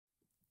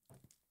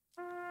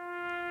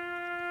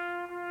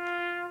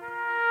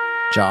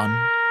John,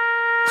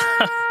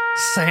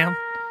 Sam,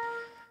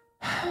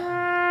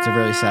 it's a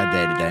really sad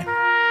day today.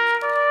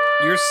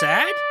 you're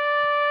sad?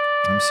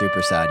 I'm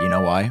super sad. You know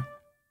why?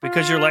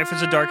 Because your life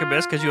is a dark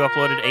abyss because you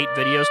uploaded 8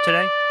 videos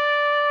today?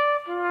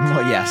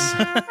 Well, yes.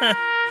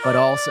 But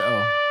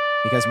also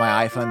because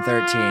my iPhone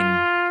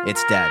 13,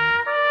 it's dead.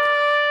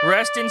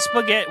 Rest in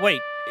spaghetti.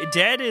 Wait,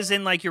 dead is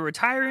in like you're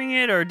retiring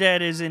it, or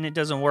dead is in it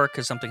doesn't work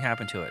because something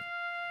happened to it?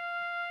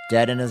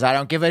 Dead and as I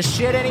don't give a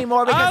shit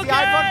anymore because the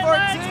iPhone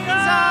 14's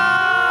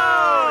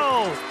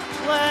out!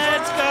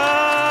 Let's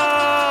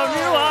go!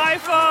 New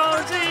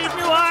iPhones! These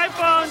new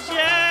iPhones,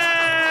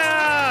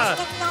 yeah!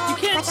 You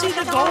can't see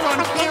the gold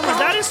on camera.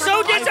 That is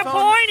so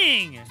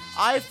disappointing!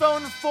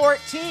 iPhone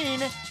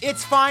 14,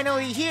 it's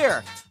finally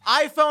here.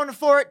 iPhone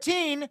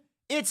 14,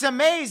 it's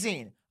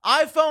amazing.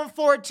 iPhone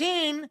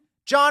 14,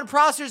 John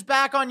Prosser's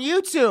back on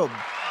YouTube.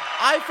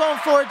 iPhone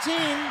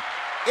 14,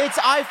 it's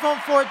iPhone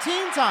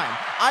 14 time.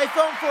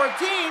 iPhone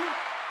 14,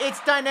 it's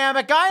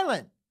Dynamic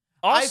Island.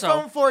 Also,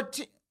 iPhone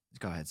 14.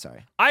 Go ahead,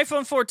 sorry.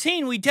 iPhone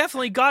 14, we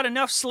definitely got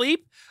enough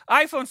sleep.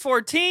 iPhone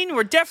 14,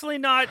 we're definitely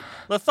not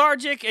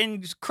lethargic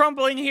and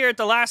crumbling here at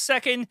the last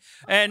second.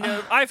 And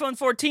iPhone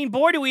 14,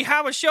 boy, do we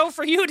have a show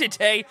for you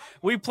today.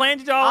 We planned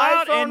it all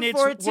out, and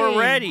we're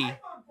ready. iPhone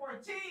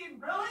 14,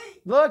 really?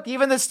 Look,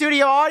 even the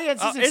studio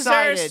audience is excited. Is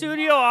there a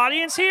studio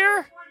audience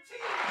here?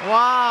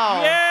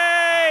 Wow.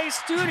 Yay,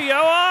 studio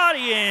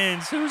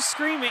audience. Who's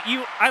screaming?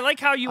 I like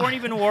how you weren't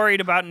even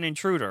worried about an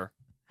intruder.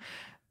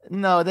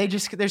 No,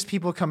 there's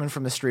people coming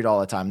from the street all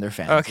the time. They're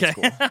fans. Okay.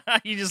 It's cool.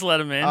 You just let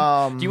them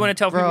in. Do you want to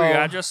tell bro. people your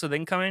address so they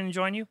can come in and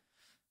join you?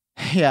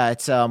 Yeah,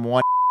 it's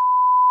one.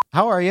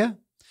 How are you?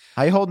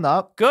 How you holding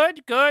up?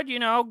 Good, good.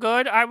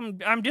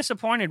 I'm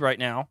disappointed right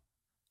now.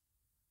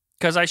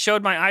 Because I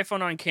showed my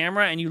iPhone on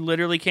camera and you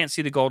literally can't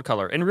see the gold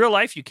color. In real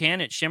life, you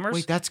can. It shimmers.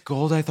 Wait, that's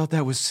gold? I thought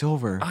that was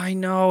silver. I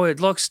know. It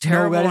looks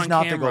terrible No, that is on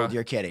not camera. the gold.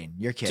 You're kidding.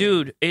 You're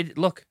kidding. Dude,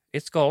 look,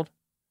 it's gold.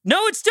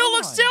 No, it still Come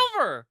looks on.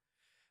 silver.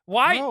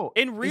 Why? Bro,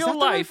 in is real that the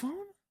life, right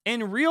phone?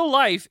 in real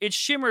life, it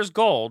shimmers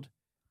gold,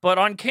 but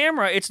on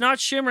camera, it's not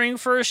shimmering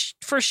for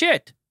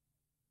shit.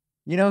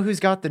 You know who's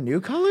got the new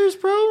colors,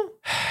 bro?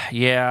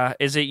 Yeah,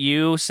 is it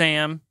you,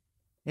 Sam?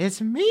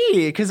 It's me,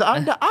 because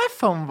I'm the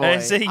iPhone boy.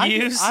 Is it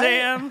you,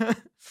 Sam?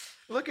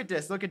 Look at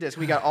this. Look at this.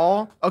 We got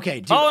all...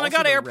 Okay, dude. Oh, and I also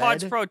got the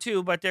AirPods red- Pro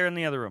too, but they're in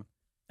the other room,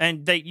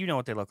 and you know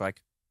what they look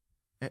like,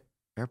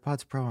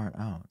 AirPods Pro aren't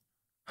out.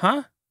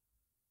 huh?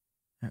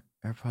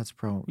 AirPods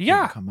Pro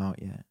Yeah. didn't come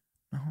out yet.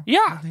 No,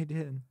 Yeah. no, they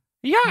did.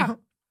 Yeah.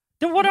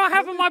 Then what do I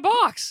have in my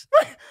box?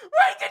 Wait,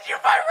 did you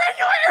buy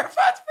regular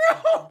AirPods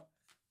Pro?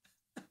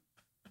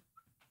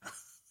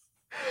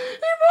 he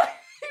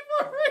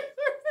bought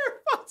regular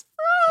AirPods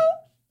Pro.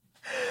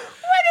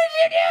 What did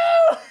you do?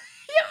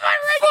 You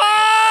bought regular.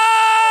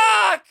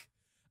 Fuck!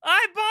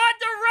 I bought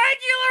the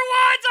regular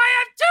ones. I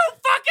have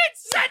 2 fucking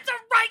sets of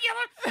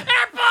regular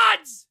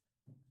AirPods.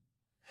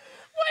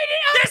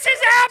 This is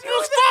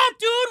Apple's fault,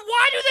 dude.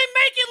 Why do they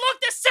make it look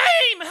the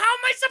same? How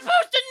am I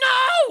supposed to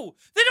know?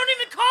 They don't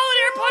even call it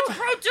AirPods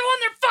Pro 2 on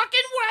their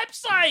fucking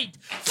website.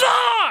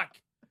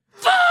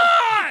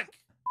 Fuck!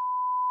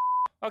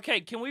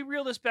 Okay, can we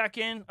reel this back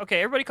in?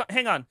 Okay, everybody,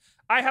 hang on.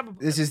 I have a...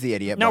 This is the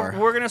idiot No, bar.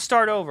 we're going to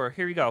start over.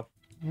 Here you go.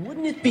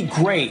 Wouldn't it be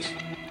great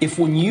if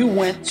when you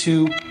went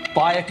to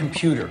buy a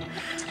computer,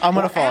 I'm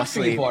gonna or fall after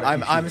you asleep. bought a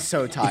I'm computer,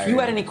 so tired. If you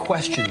had any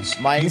questions,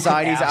 My you could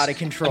anxiety's ask out of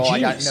control. a I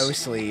got genius. no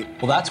sleep.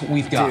 Well, that's what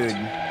we've got. Dude.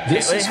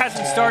 This It is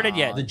hasn't started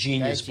yet. the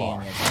Genius That Bar.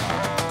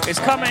 genius. It's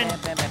coming.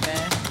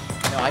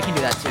 No, I can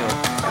do that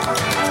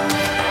too.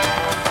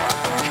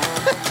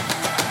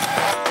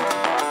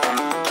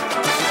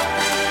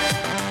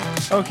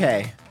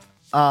 Okay.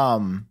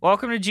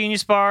 Welcome to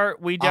Genius Bar.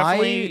 We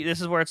definitely...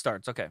 this is where it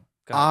starts. Okay.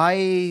 Go ahead.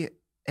 I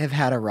have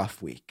had a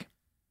rough week.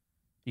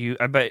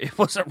 I bet it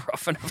wasn't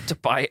rough enough to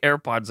buy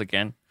AirPods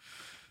again.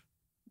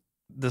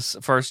 This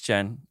first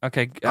gen.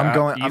 Okay. I'm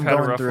going you've had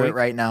a rough through week? it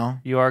right now.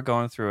 You are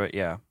going through it,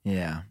 yeah.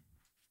 Yeah.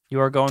 You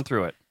are going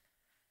through it.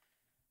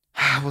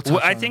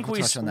 I think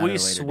we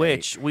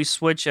switch.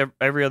 switch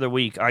every other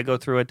week. I go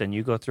through it, then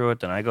you go through it,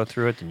 then I go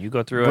through it, then you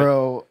go through it.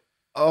 Bro,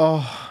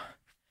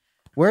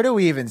 where do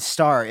we even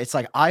start? It's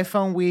like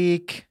iPhone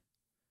week.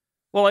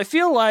 Well, I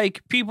feel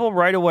like people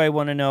right away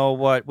want to know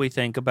what we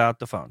think about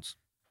the phones.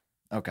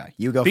 Okay,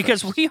 you go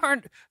Because first. we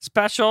aren't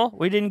special.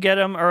 We didn't get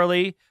them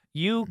early.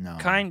 You No.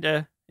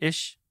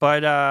 kinda-ish,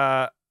 but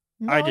No,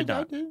 I did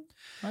not.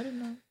 I didn't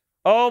know.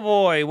 Oh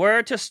boy,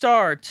 where to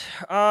start?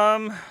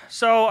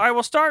 So I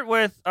will start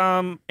with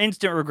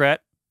instant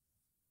regret.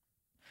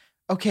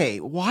 Okay,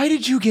 why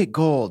did you get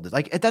gold?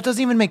 Like that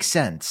doesn't even make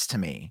sense to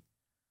me.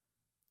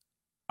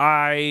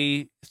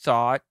 I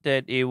thought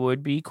that it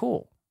would be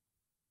cool.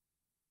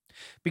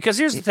 Because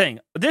here's the thing.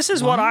 This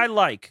is what Why? I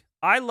like.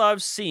 I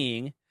love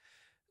seeing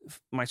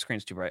my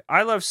screen's too bright.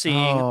 I love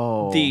seeing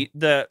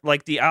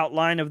the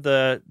outline of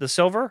the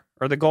silver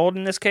or the gold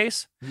in this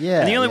case. Yeah.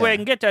 And the only way I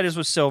can get that is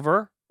with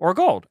silver or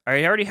gold.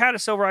 I already had a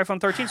silver iPhone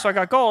 13, so I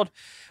got gold.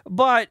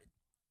 But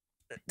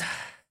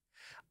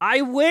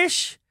I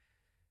wish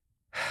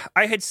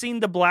I had seen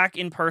the black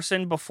in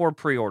person before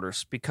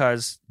pre-orders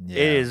because Yeah.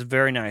 it is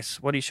very nice.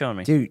 What are you showing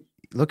me? Dude,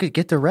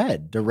 get the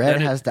red. The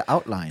red has the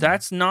outline.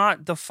 That's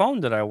not the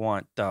phone that I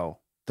want, though.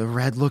 The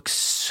red looks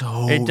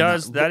so. It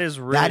does. That is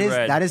really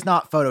red. That is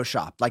not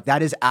Photoshop. Like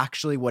that is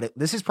actually what it.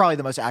 This is probably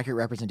the most accurate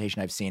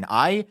representation I've seen.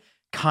 I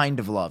kind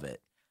of love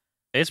it.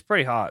 It's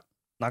pretty hot.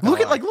 Not gonna Look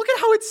lie. at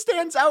how it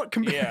stands out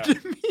compared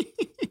to me.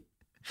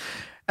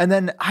 And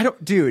then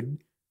dude.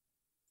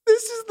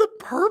 This is the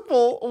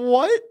purple.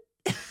 What?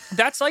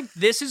 That's like,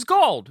 this is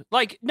gold.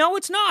 Like, no,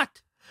 it's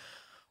not.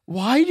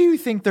 Why do you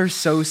think they're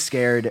so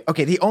scared?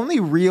 Okay, the only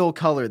real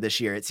color this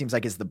year, it seems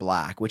like, is the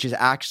black, which is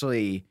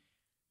actually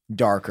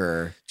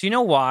darker. Do you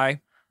know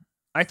why?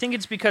 I think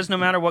it's because no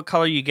matter what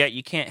color you get,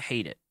 you can't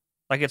hate it.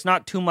 Like, it's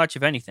not too much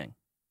of anything.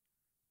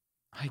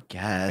 I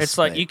guess. It's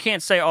like, but you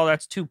can't say, oh,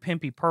 that's too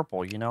pimpy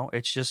purple, you know?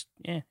 It's just,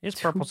 it's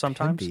too purple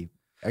sometimes. pimpy.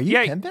 Are you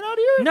Yeah, pimping out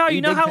here? No, Are you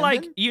know big how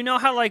pimping?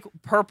 like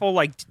purple,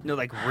 like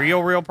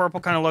real purple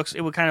kind of looks. It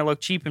would kind of look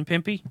cheap and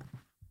pimpy.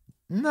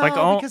 No, Like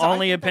because I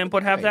only a think pimp would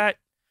would be have great. that.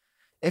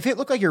 If it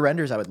looked like your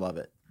renders, I would love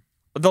it.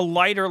 The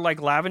lighter,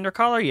 like lavender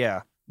color, would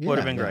have Yeah,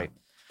 been yeah. great.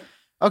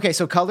 Okay,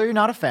 so color you're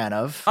not a fan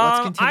of. Let's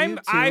continue.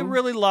 I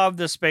really love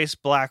the space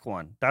black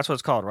one. That's what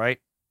it's called, right?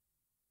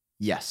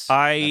 Yes.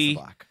 I- That's the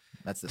black.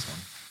 That's this one.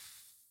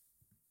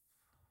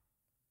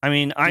 I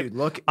mean, Dude,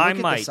 look I at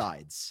might. the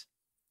sides.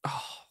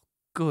 oh,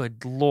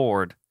 good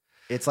lord.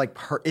 It's like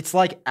it's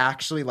like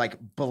actually like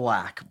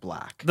black.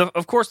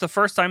 Of course, the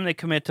first time they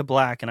commit to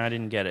black, and I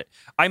didn't get it.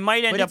 I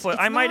might end But up it's with.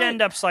 I might not-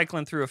 end up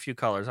cycling through a few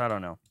colors. I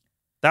don't know.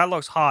 That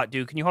looks hot,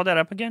 dude. Can you hold that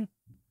up again?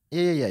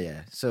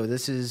 Yeah. So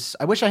this is.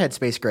 I wish I had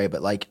space gray,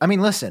 but like, I mean,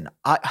 listen,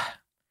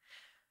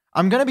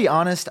 I'm gonna be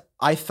honest.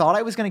 I thought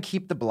I was gonna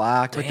keep the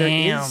black, but there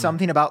Damn. is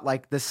something about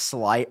like the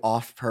slight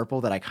off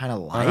purple that I kind of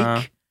like,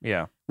 Uh-huh.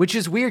 Yeah, which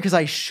is weird because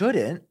I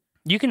shouldn't.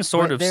 you can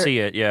sort But of there- see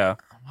it. Yeah.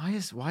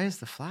 Why is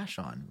the flash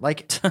on?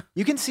 Like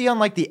you can see on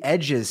like the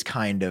edges,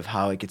 kind of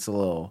how it gets a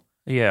little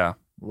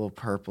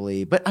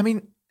purpley. But I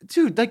mean,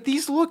 dude, like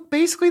these look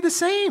basically the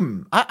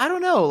same. I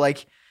don't know.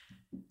 Like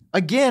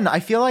again, I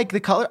feel like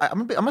the color.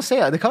 I'm gonna say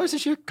it, the colors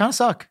this year kind of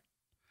suck.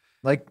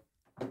 Like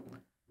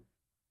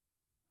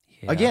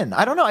Yeah. again,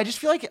 I don't know. I just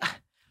feel like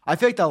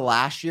the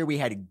last year we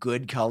had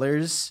good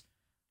colors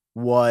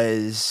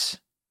was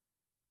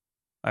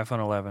iPhone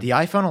 11. the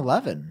iPhone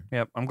 11.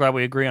 Yep. I'm glad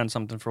we agree on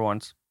something for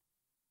once.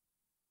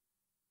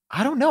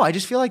 I don't know. I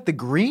just feel like the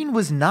green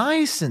was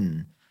nice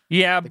and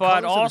Yeah, The but colors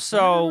of the also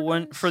center were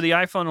when nice. for the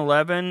iPhone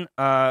 11,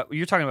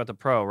 you're talking about the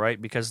Pro,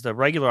 right? Because the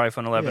regular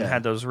iPhone 11 Yeah.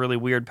 had those really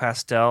weird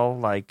pastel,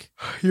 like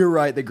you're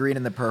right. The green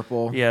and the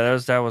purple. yeah,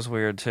 that was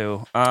weird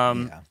too.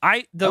 Yeah.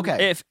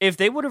 Okay. If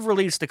they would have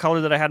released the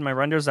color that I had in my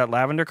renders, that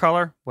lavender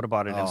color, would have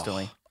bought it Oh.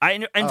 instantly.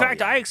 In Oh,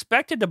 fact, yeah. I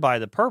expected to buy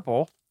the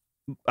purple.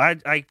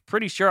 I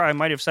pretty sure I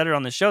might have said it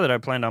on the show that I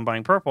planned on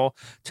buying purple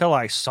till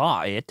I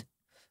saw it.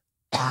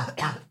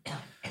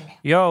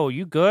 Yo,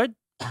 you good?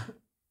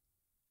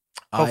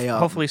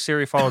 Hopefully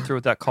Siri followed through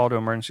with that call to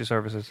emergency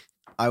services.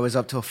 I was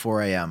up till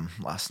 4 a.m.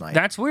 last night.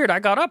 That's weird. I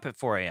got up at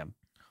 4 a.m.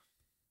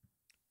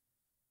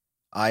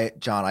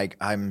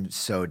 I'm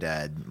so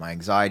dead. My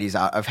anxiety's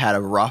out. I've had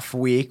a rough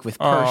week with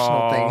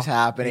personal Oh, things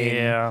happening.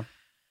 Yeah.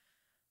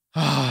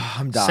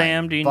 I'm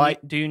dying. Sam,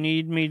 But do you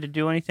need me to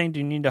do anything? Do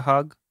you need a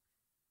hug?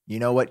 you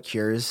know what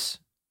cures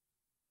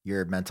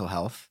your mental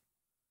health?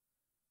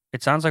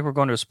 It sounds like we're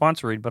going to a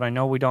sponsor read, but I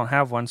know we don't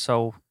have one,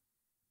 so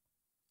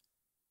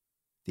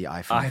The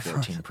iPhone iPhone.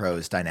 14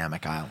 Pro's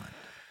Dynamic Island.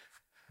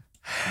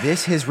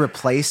 This has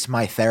replaced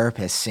my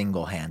therapist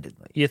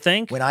single-handedly. you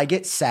think? When I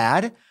get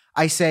sad,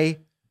 I say,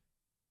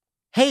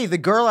 "Hey, the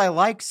girl I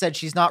like said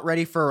she's not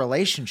ready for a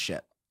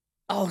relationship."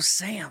 Oh,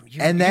 Sam,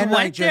 And then you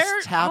I went just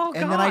there? tap, Oh,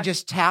 and then I God.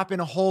 just tap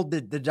and hold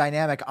the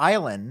dynamic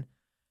island,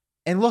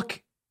 and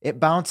look, it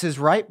bounces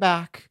right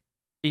back,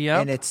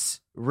 Yep. and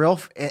it's real,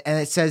 and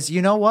it says,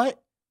 "You know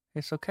what?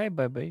 It's okay,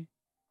 baby.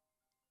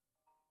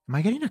 Am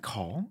I getting a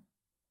call?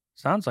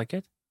 Sounds like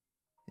it.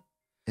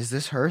 Is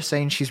this her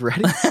saying she's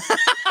ready?"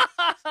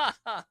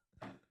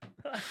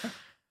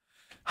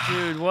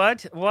 Dude,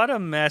 what a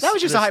mess. That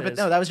was just this a is.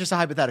 that was just a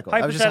hypothetical.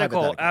 That was just a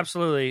Hypothetical,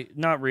 absolutely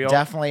not real.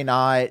 Definitely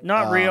not.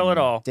 Not real at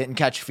all. Didn't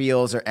catch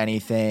feels or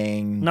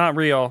anything. Not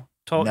real.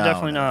 No,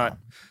 Definitely no, not. no.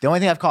 The only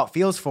thing I've caught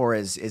feels for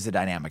is a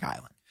dynamic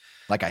island.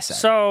 Like I said.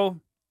 So,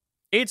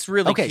 it's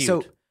really okay, cute.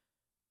 so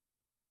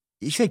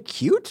you said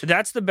cute?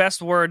 That's the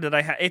best word that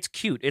I have. It's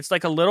cute. It's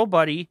like a little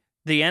buddy.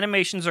 The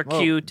animations are Whoa.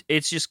 cute.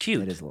 It's just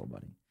cute. It is a little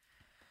buddy.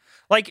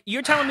 Like,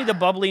 you're telling me the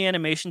bubbly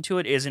animation to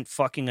it isn't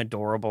fucking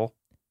adorable?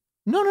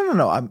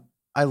 No.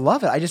 I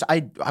love it.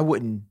 I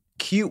wouldn't.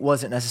 Cute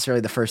wasn't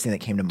necessarily the first thing that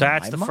came to mind.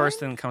 That's the first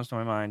thing that comes to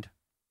my mind.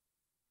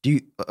 Do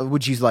you?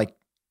 Would you like?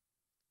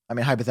 I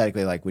mean,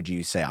 hypothetically, like, would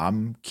you say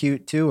I'm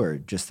cute too, or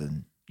just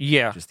the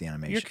Yeah,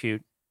 animation? you're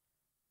cute.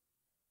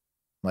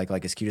 Like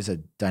as cute as a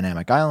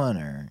dynamic island,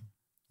 or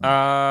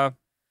A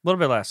little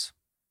bit less.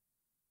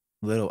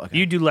 little? Okay,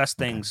 You do less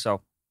things, so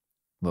a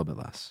little bit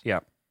less. yeah.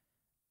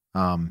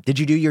 Did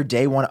you do your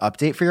day one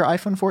update for your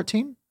iPhone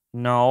 14?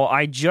 No,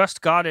 I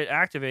just got it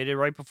activated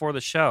right before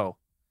the show.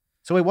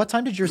 So wait, what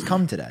time did yours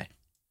come today?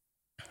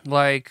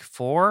 Like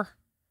 4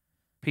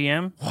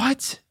 p.m.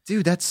 What?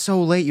 Dude, that's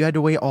so late. You had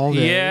to wait all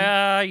day.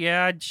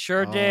 Yeah, I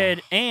sure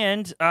did.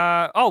 And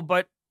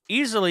but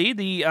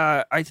easily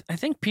I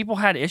think people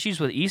had issues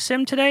with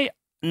eSIM today.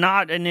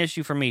 Not an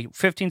issue for me.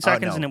 15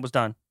 seconds no. and it was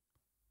done.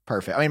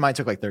 Perfect. I mean, mine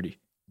took like 30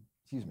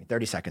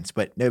 seconds,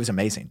 but it was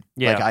amazing.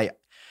 Yeah. Like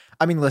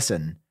I mean,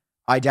 listen,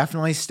 I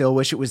definitely still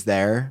wish it was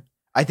there.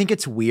 I think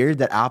it's weird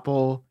that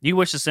Apple. You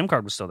wish the SIM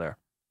card was still there.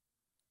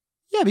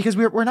 Yeah, because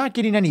we're not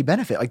getting any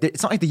benefit. Like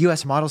it's not like the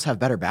US models have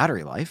better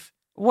battery life.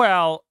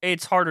 Well,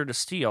 it's harder to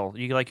steal.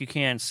 You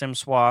can't SIM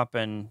swap,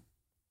 and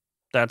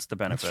that's the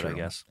benefit, I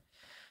guess.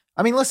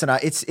 I mean, listen,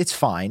 it's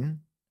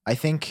fine. I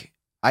think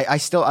I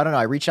still I don't know.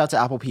 I reached out to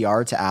Apple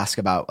PR to ask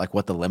about like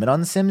what the limit on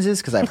the SIMs is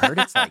because I've heard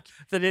it's like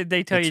Did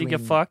they tell you to get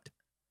fucked?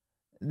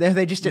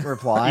 They just didn't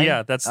reply.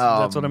 Yeah, that's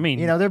what I mean.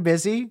 You know, they're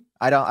busy.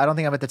 I don't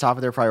think I'm at the top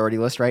of their priority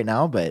list right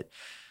now, but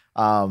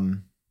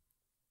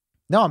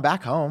no, I'm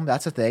back home.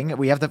 That's the thing.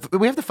 We have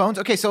the phones.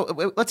 Okay,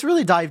 so let's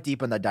really dive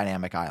deep on the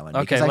dynamic island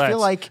because I feel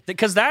like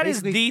because that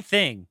is the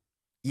thing.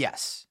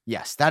 Yes,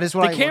 that is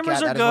what the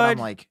cameras are good.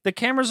 Like, the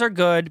cameras are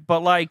good,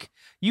 but like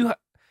you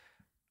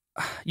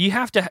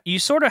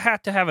sort of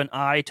have to have an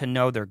eye to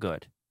know they're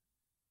good.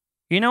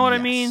 You know what I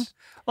mean?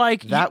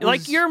 Like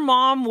like your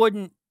mom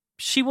wouldn't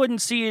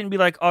see it and be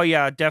like, "Oh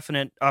yeah,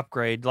 definite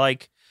upgrade."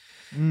 Like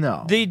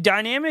no. The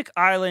dynamic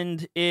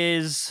island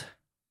is.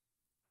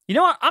 You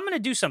know what? I'm going to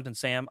do something,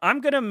 Sam.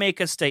 I'm going to make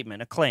a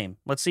statement, a claim.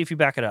 Let's see if you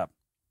back it up.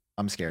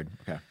 I'm scared.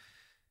 Okay.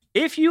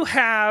 If you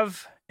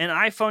have an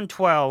iPhone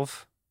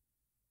 12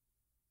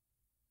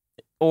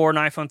 or an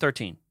iPhone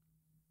 13,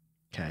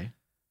 okay,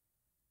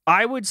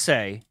 I would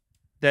say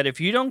that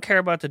if you don't care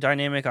about the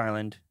dynamic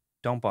island,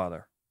 don't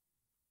bother.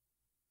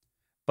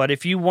 But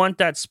if you want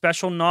that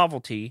special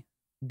novelty,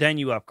 then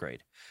you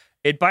upgrade.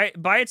 It by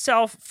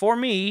itself, for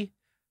me,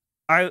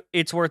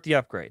 it's worth the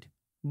upgrade.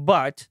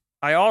 But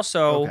I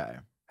also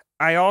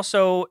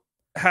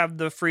have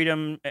the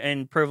freedom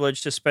and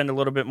privilege to spend a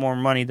little bit more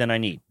money than I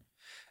need.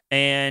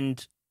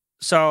 And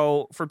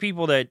so for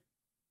people that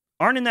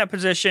aren't in that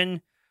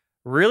position,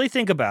 really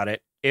think about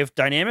it. If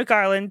Dynamic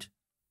Island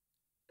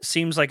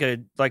seems like a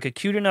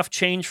cute enough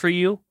change for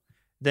you,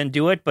 then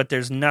do it. But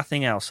there's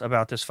nothing else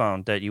about this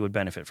phone that you would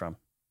benefit from.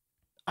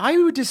 I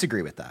would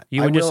disagree with that.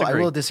 You would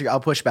disagree? I will disagree. I'll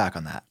push back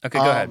on that. Okay,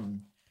 go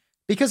ahead.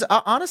 Because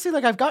honestly,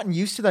 like I've gotten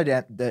used to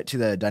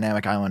the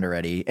Dynamic Island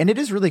already, and it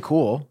is really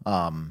cool.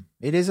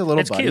 It is a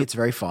little buddy. Cute. It's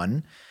very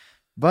fun.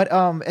 But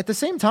at the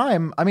same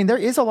time, I mean, there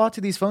is a lot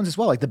to these phones as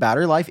well. Like the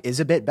battery life is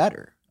a bit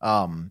better.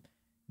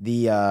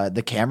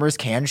 The cameras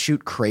can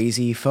shoot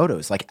crazy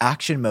photos. Like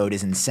action mode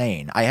is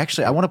insane. I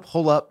want to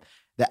pull up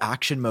the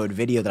action mode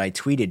video that I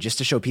tweeted just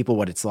to show people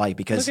what it's like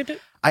because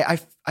I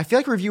feel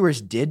like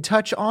reviewers did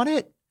touch on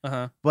it,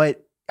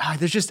 but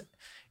there's just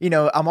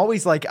I'm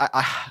always like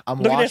I'm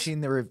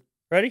watching the.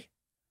 Ready?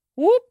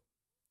 Whoop.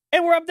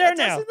 And we're up there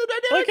now. Look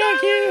how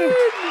cute.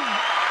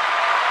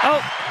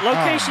 Oh,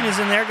 location is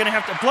in there. Going to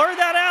have to blur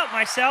that out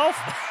myself.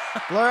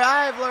 Blur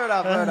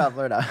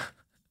it out.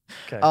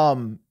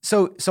 Okay.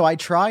 So I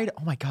tried.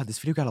 Oh my God, this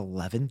video got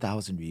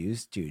 11,000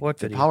 views, dude. What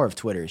the video? power of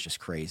Twitter is just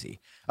crazy.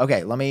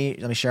 Okay, let me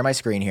share my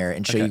screen here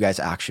and show you guys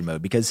action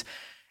mode because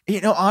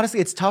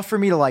honestly, it's tough for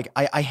me to like.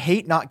 I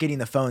hate not getting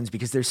the phones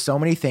because there's so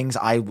many things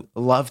I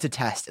love to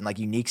test and like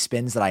unique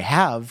spins that I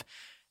have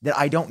that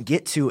I don't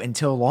get to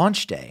until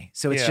launch day.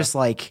 So it's just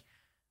like,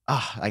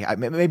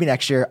 maybe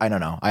next year. I don't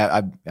know.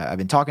 I've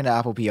been talking to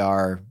Apple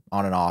PR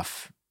on and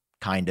off,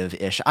 kind of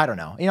ish. I don't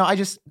know.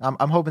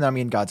 I'm hoping that I'm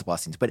getting God's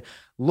blessings. But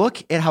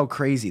look at how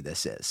crazy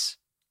this is.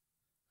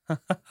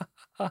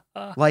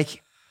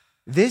 Like,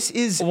 this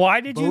is.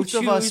 Why did you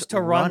choose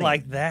to run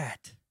like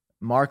that?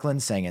 Mark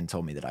Linsangen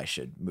told me that I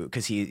should move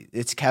because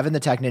it's Kevin the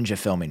Tech Ninja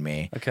filming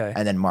me. Okay.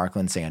 And then Mark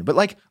Linsangen. But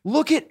like,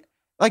 look at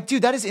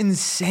dude, that is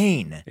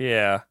insane.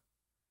 Yeah.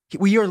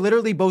 We are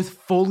literally both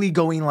fully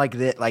going like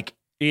that. Like,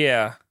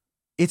 yeah,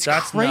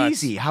 that's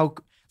crazy nuts. How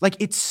like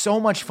it's so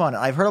much fun.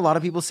 I've heard a lot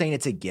of people saying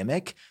it's a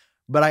gimmick,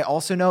 but I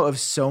also know of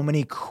so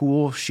many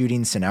cool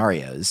shooting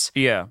scenarios.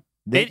 Yeah,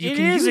 it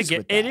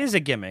is a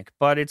gimmick,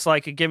 but it's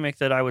like a gimmick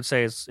that I would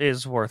say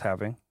is worth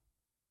having.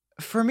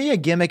 For me, a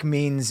gimmick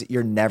means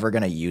you're never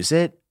gonna use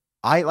it.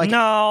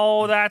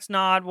 No, that's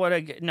not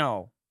what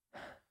no.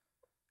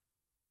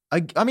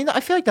 I mean,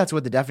 I feel like that's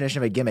what the definition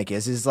of a gimmick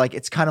is like,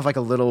 it's kind of like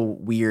a little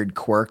weird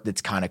quirk that's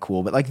kind of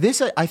cool. But like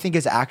this, I think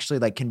is actually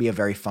like can be a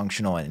very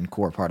functional and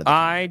core part of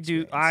the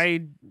experience. I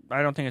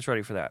don't think it's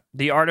ready for that.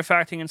 The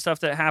artifacting and stuff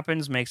that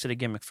happens makes it a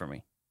gimmick for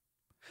me.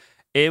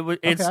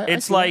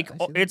 It's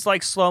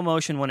like slow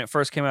motion when it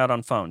first came out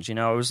on phones. It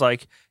was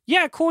like,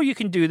 yeah, cool, you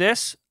can do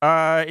this.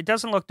 It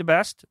doesn't look the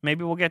best.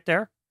 Maybe we'll get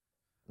there.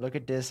 Look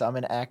at this. I'm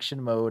in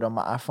action mode on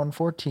my iPhone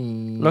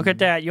 14. Look at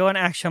that. You're in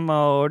action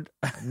mode.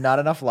 Not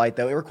enough light,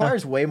 though. It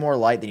requires way more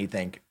light than you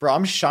think. Bro,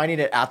 I'm shining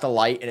it at the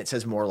light, and it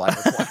says more light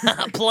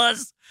required.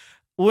 Plus,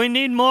 we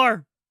need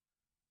more.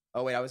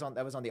 Oh, wait.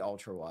 That was on the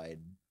ultra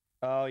wide.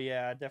 Oh,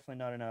 yeah. Definitely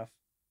not enough.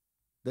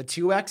 The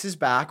 2X is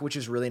back, which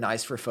is really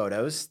nice for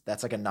photos.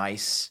 That's like a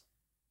nice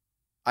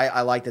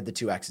I like that the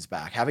 2X is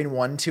back. Having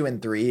 1, 2,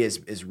 and 3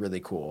 is really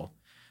cool.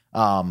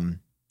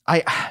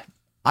 I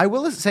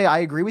will say I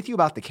agree with you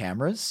about the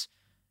cameras.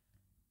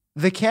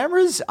 The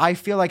cameras, I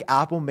feel like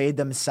Apple made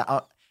them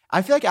sound.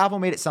 I feel like Apple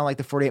made it sound like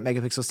the 48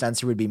 megapixel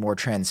sensor would be more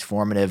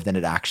transformative than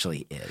it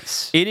actually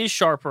is. It is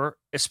sharper,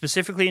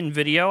 specifically in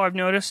video. I've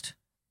noticed.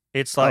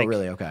 It's like, oh,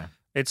 really? Okay.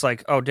 It's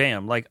like, oh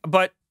damn, like,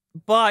 but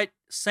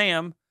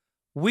Sam,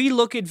 we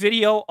look at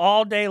video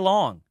all day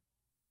long.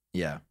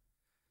 Yeah.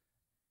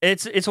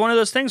 It's one of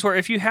those things where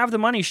if you have the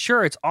money,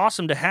 sure, it's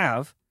awesome to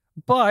have,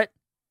 but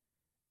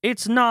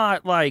it's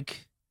not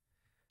like.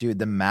 Dude,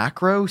 the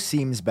macro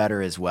seems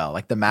better as well.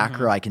 Like the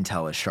macro, I can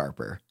tell is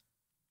sharper.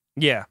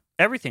 Yeah,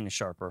 everything is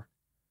sharper.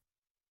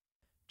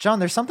 John,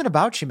 there's something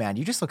about you, man.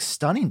 You just look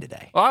stunning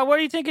today. What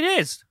do you think it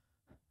is?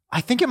 I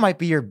think it might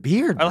be your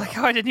beard. I like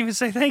how I didn't even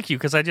say thank you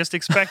because I just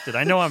expected.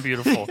 I know I'm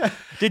beautiful.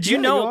 Did you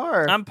Yeah, know you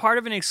are. I'm part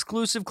of an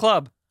exclusive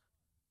club?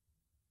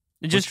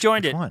 I just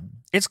joined which it. one?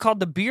 It's called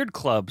the Beard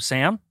Club,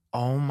 Sam.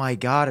 Oh my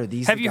God, are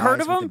these Have the you guys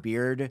heard of with them? The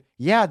beard?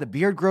 Yeah, the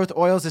beard growth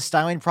oils, the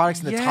styling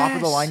products, and the top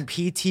of the line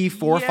PT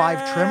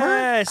 45 trimmer?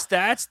 Yes,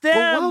 that's them.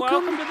 Well,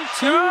 welcome to the to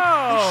show.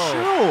 the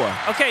show.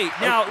 Okay,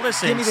 now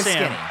listen, give me the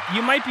Sam. skinny.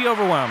 You might be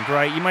overwhelmed,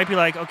 right? You might be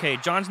like, okay,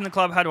 John's in the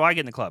club. How do I get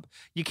in the club?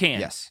 You can.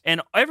 Yes.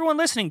 And everyone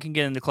listening can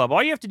get in the club.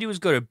 All you have to do is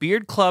go to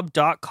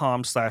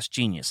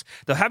beardclub.com/genius.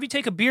 They'll have you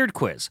take a beard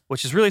quiz,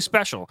 which is really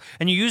special.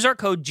 And you use our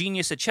code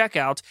GENIUS at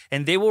checkout,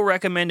 and they will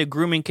recommend a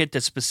grooming kit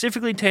that's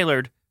specifically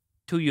tailored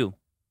to you.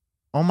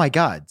 Oh my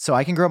God. So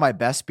I can grow my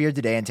best beard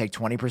today and take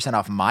 20%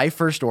 off my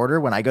first order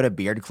when I go to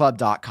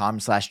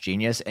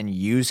beardclub.com/genius and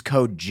use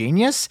code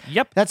GENIUS.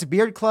 Yep. That's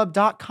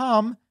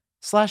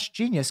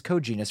beardclub.com/genius,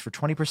 code GENIUS for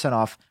 20%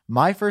 off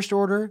my first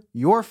order,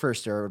 your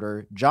first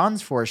order,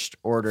 John's first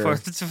order.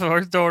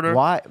 First order.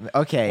 Why?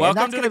 Okay.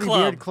 Welcome and that's to gonna the be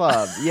Beard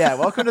Club. Yeah.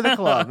 Welcome to the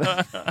club.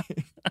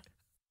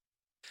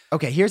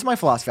 Okay. Here's my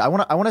philosophy. I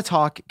want to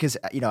talk because,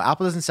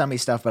 Apple doesn't send me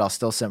stuff, but I'll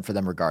still simp for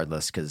them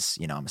regardless because,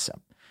 I'm a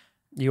simp.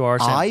 You are,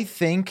 Sam. I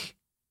think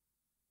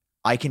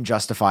I can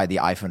justify the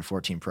iPhone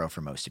 14 Pro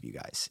for most of you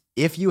guys.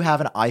 If you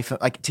have an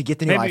iPhone, like to get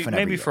the new iPhone every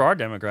maybe year. for our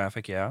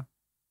demographic, yeah.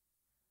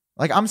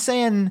 Like I'm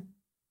saying,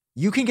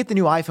 you can get the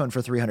new iPhone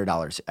for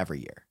 $300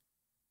 every year.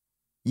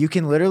 You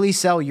can literally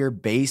sell your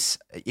base,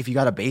 if you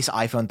got a base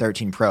iPhone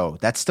 13 Pro,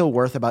 that's still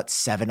worth about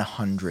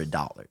 $700.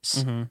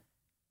 Mm-hmm.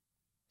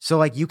 So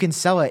like you can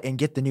sell it and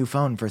get the new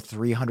phone for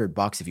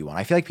 $300 if you want.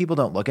 I feel like people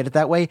don't look at it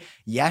that way.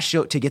 Yes,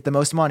 to get the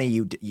most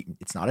money,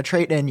 it's not a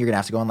trade-in. You're gonna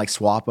have to go on like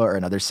Swappa or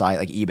another site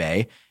like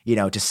eBay,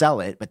 to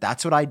sell it. But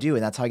that's what I do,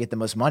 and that's how I get the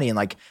most money. And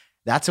like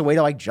that's a way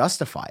to like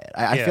justify it.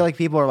 I feel like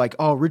people are like,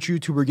 "Oh, rich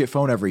YouTuber get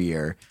phone every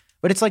year,"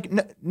 but it's like,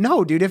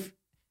 no, dude.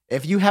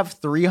 If you have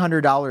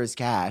 $300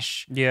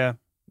 cash, Yeah.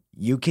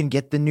 you can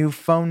get the new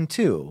phone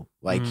too.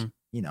 Like I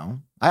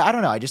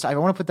don't know. I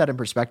want to put that in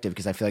perspective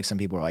because I feel like some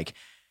people are like,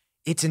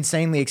 it's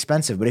insanely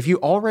expensive. But if you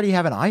already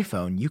have an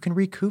iPhone, you can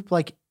recoup,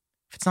 like,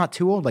 if it's not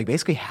too old, like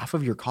basically half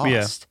of your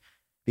cost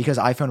because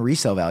iPhone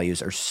resale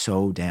values are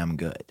so damn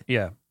good.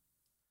 Yeah.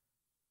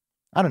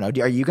 I don't know.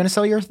 Are you going to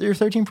sell your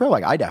 13 Pro?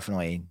 Like, I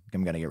definitely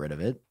am going to get rid of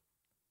it.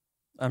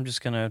 I'll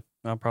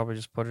probably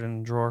just put it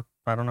in a drawer.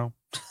 I don't know.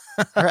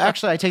 Or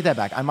actually, I take that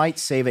back. I might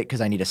save it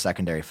because I need a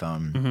secondary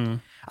phone. Mm-hmm.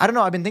 I don't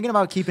know. I've been thinking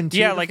about keeping two.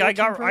 Yeah, of the like I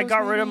 14 got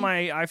Pros, rid of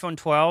maybe. my iPhone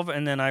 12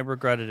 and then I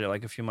regretted it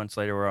like a few months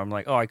later where I'm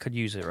like, oh, I could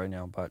use it right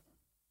now, but.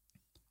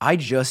 I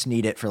just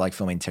need it for like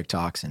filming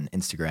TikToks and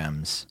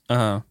Instagrams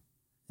Uh-huh.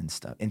 and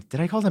stuff. And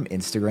did I call them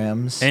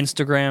Instagrams?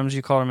 Instagrams,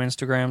 you call them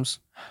Instagrams?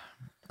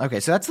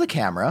 Okay, so that's the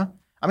camera.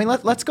 I mean,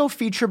 let's go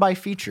feature by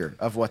feature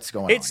of what's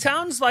going on. It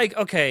sounds like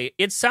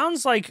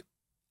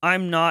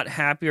I'm not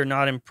happy or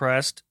not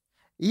impressed.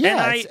 Yeah,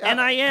 I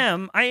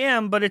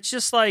am, but it's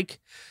just like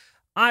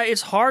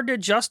it's hard to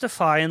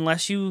justify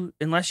unless you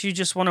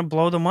just want to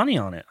blow the money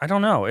on it. I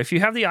don't know. If you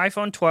have the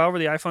iPhone 12 or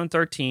the iPhone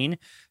 13,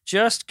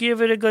 just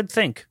give it a good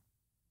think.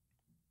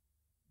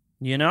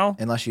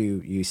 Unless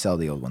you sell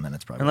the old one, then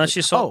it's probably Unless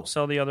you sell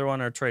the other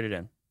one or trade it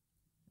in.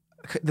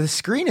 The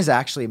screen is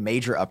actually a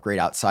major upgrade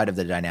outside of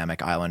the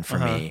dynamic island for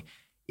me.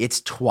 It's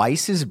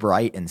twice as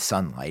bright in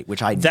sunlight,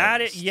 which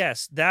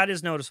yes, that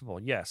is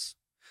noticeable. Yes.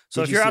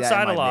 So if you're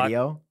outside a lot,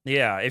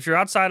 if you're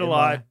outside a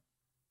lot,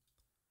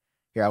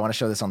 here I want to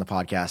show this on the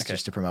podcast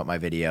just to promote my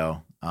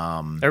video.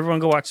 Everyone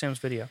go watch Sam's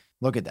video.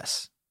 Look at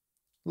this.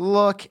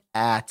 Look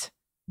at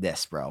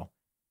this, bro.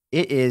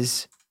 It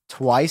is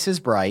twice as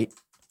bright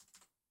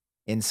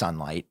in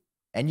sunlight,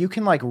 and you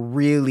can like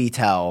really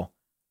tell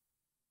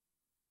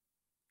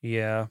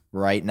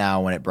right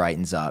now when it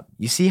brightens up.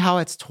 You see how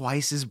it's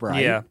twice as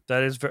bright? Yeah,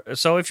 that is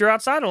so if you're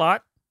outside a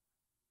lot.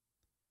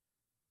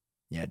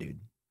 Yeah, dude.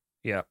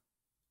 Yeah.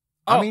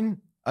 I mean,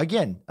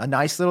 again, a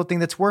nice little thing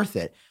that's worth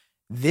it.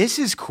 This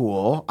is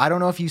cool. I don't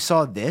know if you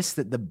saw this,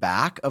 that the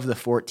back of the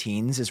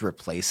 14s is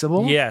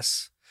replaceable.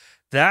 Yes.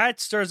 That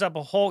stirs up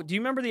a whole. Do you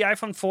remember the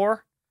iPhone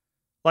 4?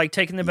 Like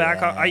taking the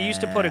back off. I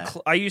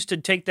used to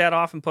take that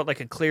off and put like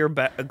a clear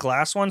a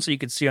glass one so you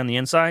could see on the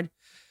inside.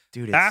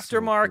 Dude, it's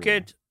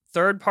aftermarket so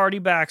Third-party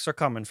backs are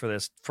coming for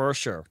this, for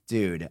sure.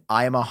 Dude,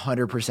 I am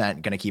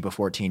 100% going to keep a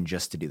 14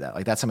 just to do that.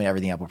 Like, that's something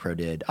Everything Apple Pro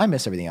did. I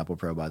miss Everything Apple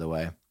Pro, by the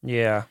way.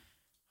 Yeah.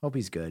 Hope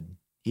he's good.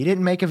 He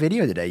didn't make a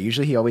video today.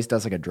 Usually he always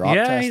does like a drop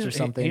test or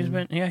something.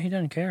 He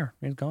doesn't care.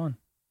 He's gone.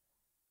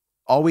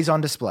 Always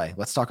on display.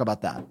 Let's talk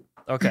about that.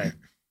 Okay.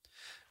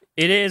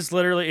 It is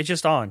literally, it's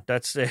just on.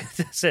 That's it.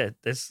 That's it.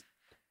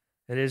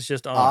 It is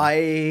just on.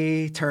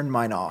 I turned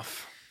mine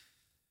off.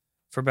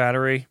 For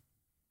battery?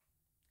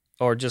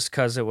 Or just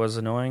because it was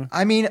annoying?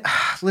 I mean,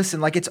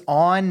 listen, like it's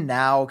on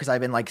now because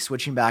I've been like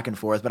switching back and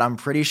forth, but I'm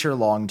pretty sure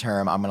long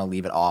term I'm going to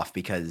leave it off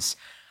because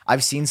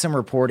I've seen some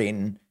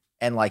reporting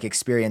and like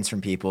experience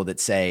from people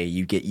that say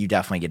you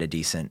definitely get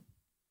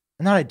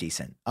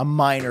a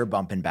minor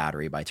bump in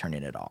battery by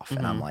turning it off.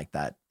 And I'm like,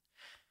 that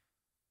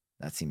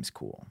seems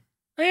cool.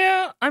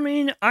 Yeah, I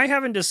mean, I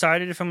haven't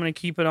decided if I'm going to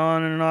keep it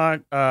on or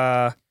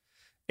not.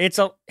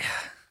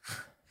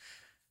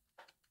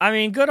 I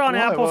mean, good on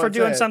Apple for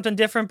doing something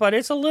different, but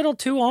it's a little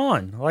too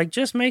on. Like,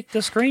 just make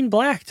the screen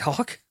black,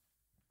 dog.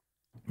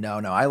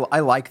 No, I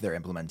like their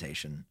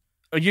implementation.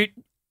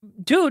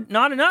 Dude,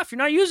 not enough. You're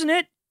not using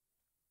it.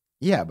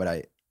 Yeah, but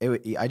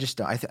I just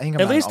don't. I think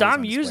I'm at least always I'm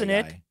on display using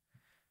it. guy.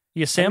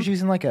 You I simp? was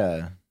using like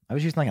an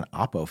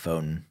Oppo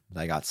phone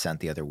that I got sent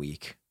the other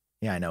week.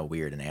 Yeah, I know,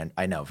 weird, and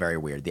I know, very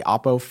weird. The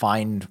Oppo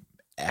Find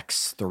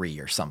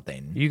X3 or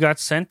something. You got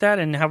sent that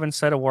and haven't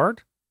said a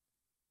word?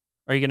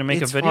 Are you going to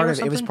make a video or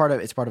something?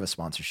 It's part of a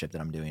sponsorship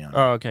that I'm doing on.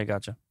 Oh, okay,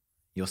 gotcha.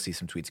 You'll see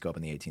some tweets go up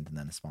on the 18th and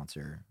then a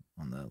sponsor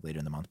later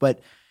in the month.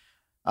 But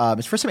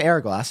it's for some AR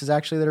glasses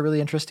actually that are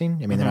really interesting.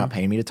 I mean, they're not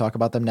paying me to talk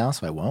about them now,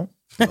 so I won't.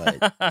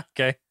 But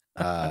okay.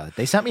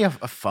 They sent me a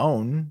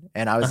phone,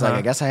 and I was like,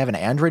 I guess I have an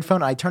Android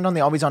phone. I turned on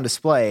the always on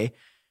display,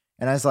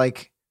 and I was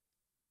like,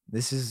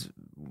 this is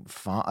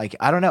fine. Like,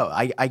 I don't know.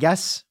 I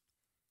guess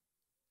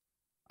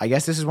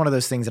this is one of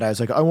those things that I was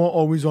like, I want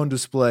always on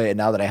display. And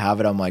now that I have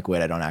it, I'm like,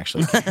 wait, I don't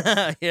actually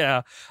care.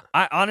 Yeah.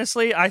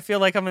 I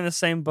feel like I'm in the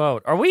same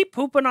boat. Are we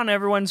pooping on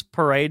everyone's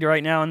parade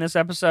right now in this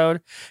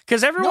episode?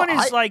 Because everyone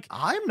is like,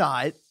 I'm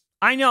not.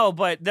 I know,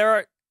 but there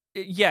are,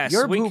 yes.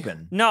 You're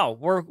pooping. No,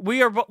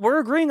 we're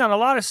agreeing on a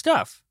lot of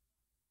stuff.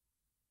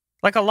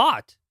 Like a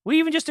lot. We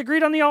even just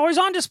agreed on the always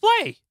on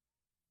display.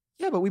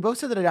 Yeah, but we both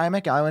said that a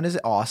Dynamic Island is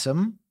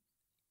awesome.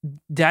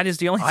 That is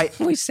the only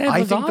thing we said.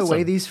 I think awesome. The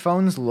way these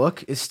phones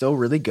look is still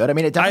really good. I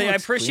mean, it definitely. I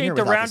appreciate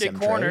the rounded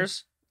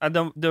corners.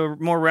 The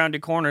more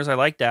rounded corners. I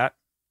like that.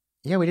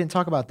 Yeah, we didn't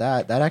talk about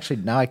that. That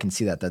actually, now I can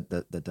see that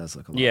does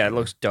look a lot. Yeah, better. It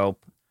looks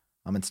dope.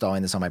 I'm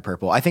installing this on my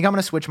purple. I think I'm going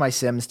to switch my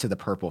Sims to the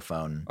purple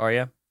phone. Are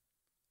you?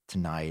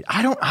 Tonight.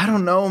 I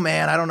don't know,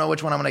 man. I don't know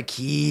which one I'm going to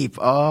keep.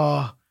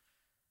 Oh,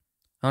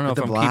 I don't know if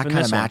the I'm black keeping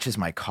kind this of one. matches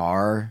my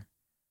car.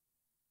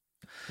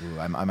 Ooh,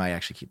 I might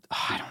actually keep.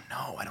 Oh, I don't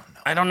know.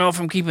 I don't know if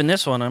I'm keeping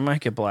this one. I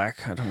might get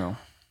black. I don't know.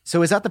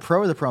 So is that the Pro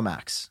or the Pro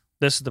Max?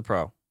 This is the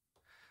Pro.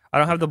 I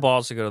don't have the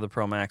balls to go to the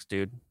Pro Max,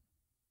 dude.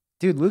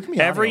 Dude, Luke Miano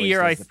every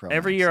year I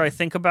Max.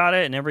 think about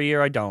it, and every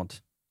year I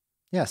don't.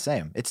 Yeah,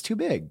 same. It's too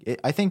big.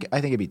 I think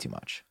it'd be too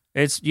much.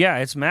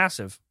 It's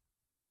massive,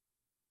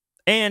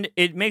 and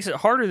it makes it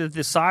harder that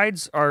the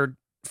sides are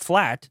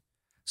flat,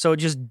 so it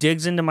just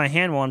digs into my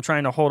hand while I'm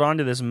trying to hold on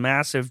to this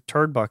massive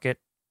turd bucket.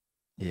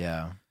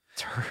 Yeah.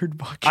 Turd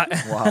bucket.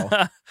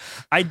 Wow.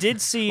 I did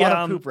see a lot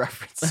of poop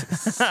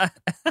references.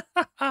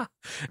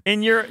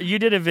 and you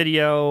did a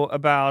video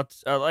about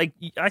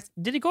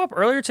did it go up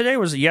earlier today or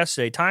was it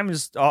yesterday? Time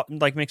is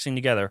like mixing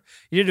together.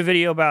 You did a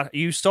video about,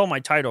 you stole my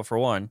title for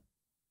one.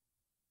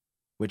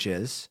 Which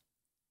is?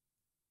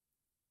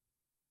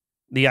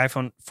 The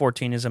iPhone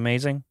 14 is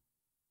amazing.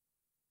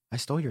 I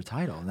stole your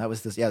title. And that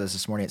was this. Yeah,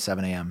 this morning at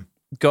 7 a.m.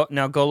 Go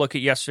look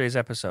at yesterday's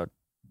episode.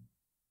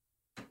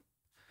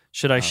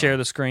 Should I share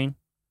the screen?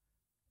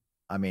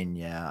 I mean,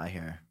 yeah, I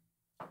hear.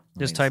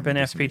 Just type in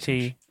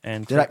FPT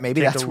and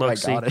maybe that's where I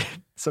got it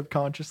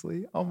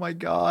subconsciously. Oh my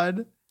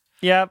God.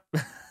 Yep.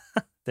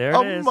 There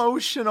it is.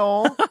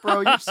 Emotional.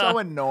 Bro, you're so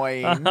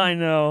annoying. I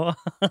know.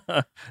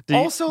 Do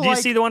you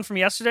see the one from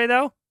yesterday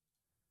though?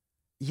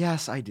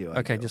 Yes, I do.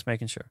 Okay, just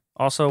making sure.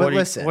 Also, what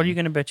are you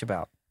going to bitch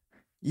about?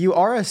 You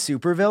are a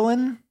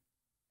supervillain,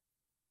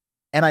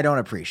 and I don't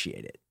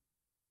appreciate it.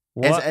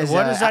 What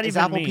does that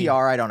even Apple mean?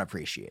 PR, I don't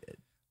appreciate it.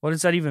 What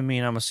does that even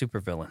mean? I'm a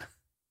supervillain.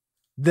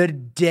 The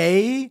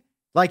day,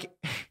 like,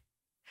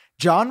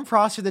 John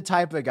Prosser, the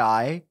type of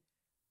guy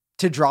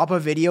to drop a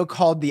video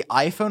called "The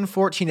iPhone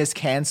 14 is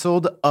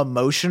canceled,"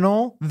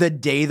 emotional, the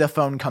day the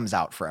phone comes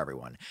out for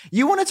everyone.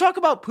 You want to talk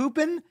about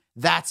pooping?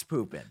 That's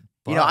pooping.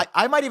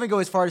 I might even go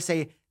as far to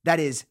say that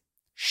is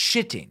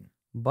shitting.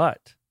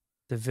 But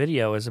the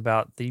video is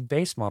about the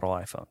base model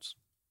iPhones.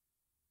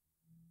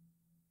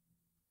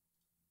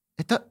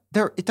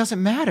 It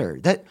doesn't matter.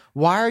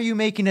 Why are you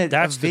making a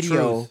video? The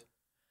truth.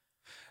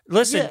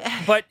 Listen,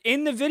 but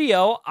in the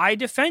video, I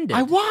defended.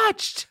 I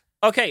watched.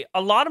 Okay, a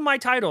lot of my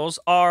titles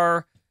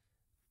are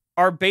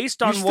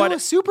based on You're still a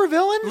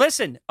supervillain?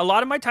 Listen, a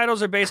lot of my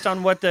titles are based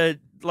on what the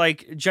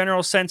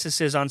general census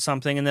is on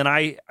something, and then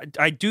I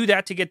do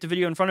that to get the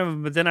video in front of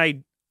them, but then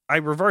I I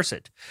reverse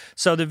it.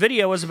 So the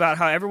video was about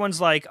how everyone's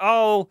like,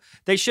 oh,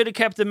 they should have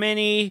kept the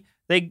mini.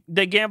 They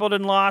gambled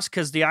and lost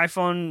because the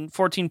iPhone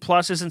 14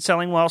 Plus isn't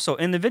selling well. So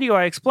in the video,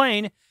 I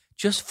explain,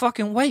 just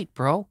fucking wait,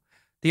 bro.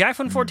 The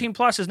iPhone 14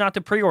 Plus is not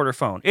the pre-order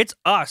phone. It's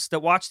us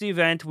that watch the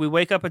event. We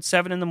wake up at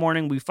 7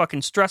 a.m. We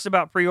fucking stress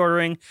about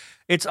pre-ordering.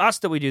 It's us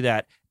that we do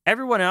that.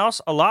 Everyone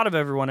else, a lot of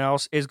everyone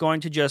else, is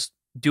going to just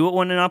do it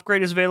when an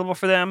upgrade is available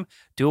for them.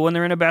 Do it when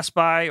they're in a Best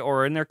Buy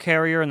or in their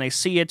carrier and they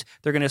see it.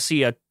 They're going to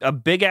see a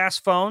big-ass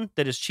phone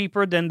that is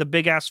cheaper than the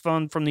big-ass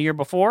phone from the year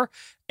before.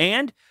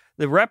 And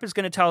the rep is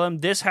going to tell them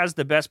this has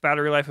the best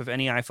battery life of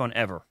any iPhone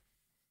ever.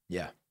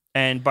 Yeah.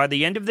 And by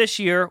the end of this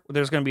year,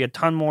 there's going to be a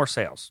ton more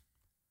sales.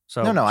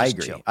 So No, I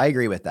agree. chill. I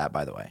agree with that,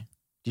 by the way.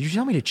 Did you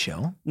tell me to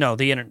chill? No,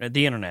 the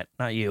internet,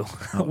 not you.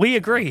 We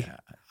agree.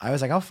 I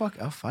was like, I'll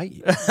fight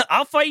you.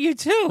 I'll fight you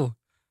too.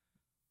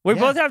 We Yeah,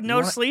 both have you no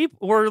wanna- sleep.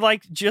 We're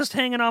like just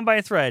hanging on by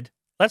a thread.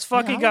 Let's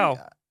fucking go.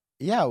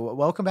 Yeah,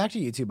 welcome back to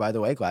YouTube, by the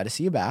way. Glad to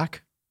see you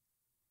back.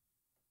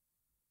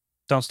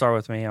 Don't start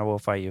with me. I will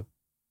fight you.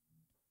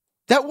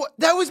 That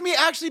was me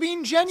actually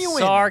being genuine.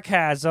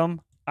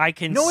 Sarcasm. I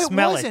can No, it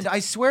smell wasn't. it. I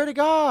swear to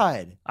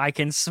God. I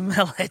can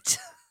smell it.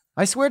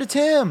 I swear to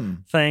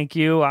Tim. Thank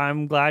you.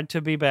 I'm glad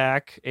to be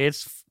back.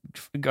 It's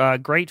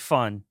great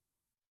fun.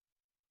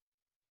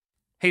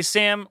 Hey,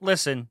 Sam,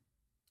 listen.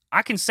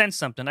 I can sense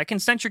something. I can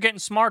sense you're getting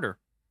smarter.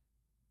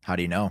 How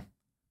do you know?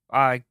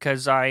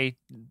 Because I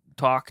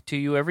talk to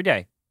you every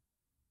day.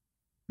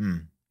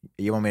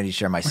 You want me to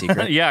share my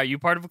secret? Yeah, are you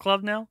part of a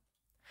club now?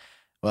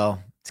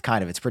 Well,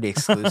 it's pretty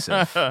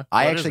exclusive. What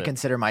I is actually it?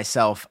 consider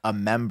myself a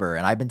member,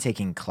 and I've been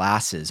taking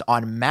classes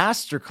on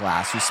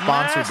Masterclass, who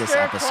sponsored this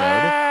episode.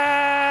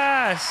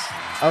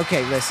 Masterclass!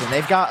 Okay, listen,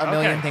 they've got a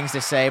million Okay. things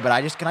to say, but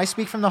can I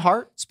speak from the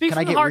heart? Speak Can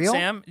from I the get heart, real?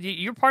 Sam.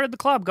 You're part of the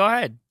club. Go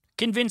ahead.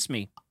 Convince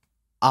me.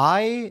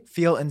 I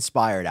feel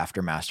inspired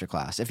after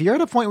Masterclass. If you're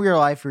at a point in your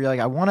life where you're like,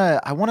 I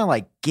wanna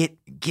like get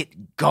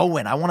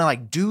going. I wanna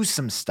like do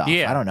some stuff.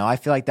 Yeah. I don't know. I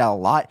feel like that a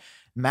lot.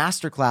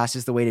 Masterclass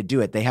is the way to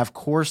do it. They have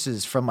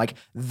courses from like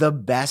the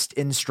best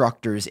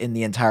instructors in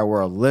the entire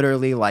world.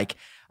 Literally like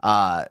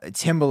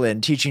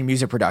Timbaland teaching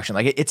music production.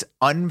 Like it's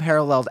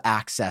unparalleled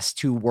access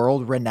to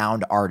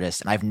world-renowned artists,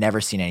 and I've never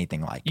seen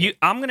anything like it.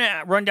 I'm going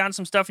to run down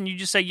some stuff and you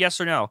just say yes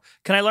or no.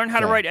 Can I learn how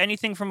to Okay. write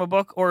anything from a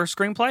book or a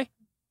screenplay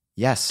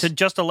Yes. to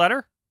just a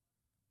letter?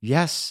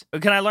 Yes.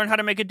 Can I learn how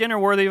to make a dinner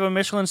worthy of a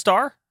Michelin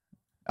star?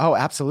 Oh,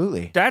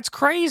 absolutely. That's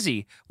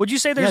crazy. Would you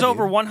say there's Yeah,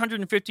 over dude.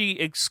 150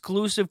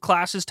 exclusive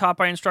classes taught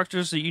by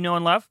instructors that you know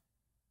and love?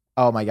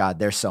 Oh my God,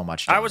 there's so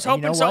much. I John. was And you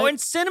hoping know so. what? In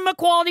cinema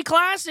quality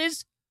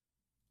classes.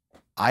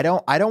 I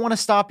don't want to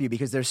stop you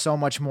because there's so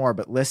much more,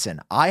 but listen,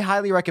 I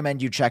highly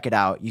recommend you check it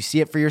out. You see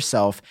it for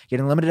yourself, get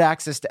unlimited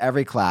access to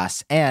every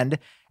class, and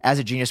as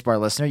a Genius Bar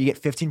listener, you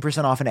get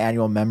 15% off an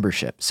annual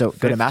membership. So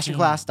go to 15.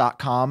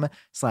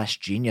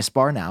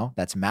 masterclass.com/geniusbar now.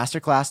 That's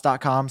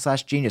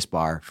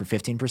masterclass.com/geniusbar for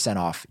 15%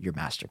 off your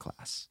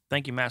masterclass.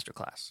 Thank you,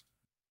 Masterclass.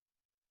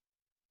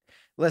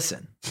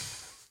 Listen,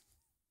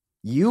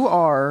 you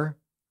are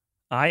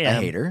I a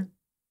am. hater.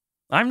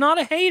 I'm not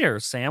a hater,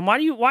 Sam.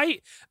 Why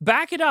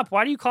back it up?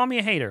 Why do you call me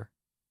a hater?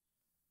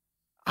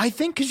 I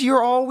think because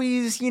you're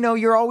always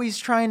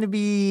trying to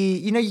be,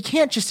 you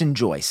can't just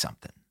enjoy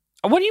something.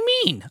 What do you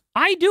mean?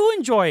 I do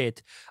enjoy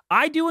it.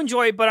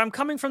 But I'm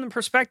coming from the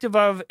perspective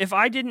of if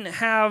I didn't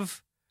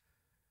have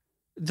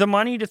the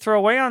money to throw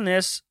away on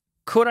this,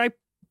 could I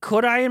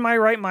in my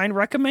right mind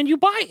recommend you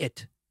buy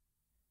it?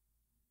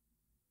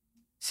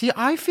 See,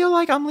 I feel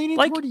like I'm leaning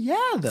Like, toward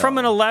though. From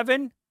an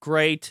 11,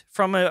 great.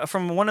 From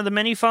one of the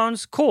mini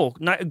phones, cool.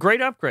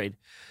 Great upgrade.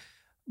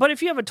 But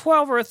if you have a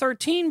 12 or a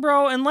 13,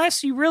 bro,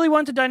 unless you really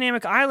want the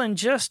dynamic island,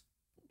 just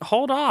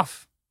hold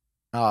off.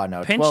 Oh,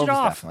 no, Pinch 12 it is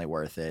off. definitely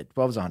worth it.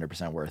 12 is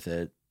 100% worth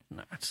it.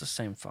 No, it's the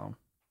same phone.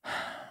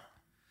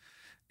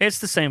 It's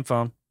the same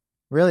phone.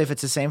 Really, if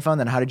it's the same phone,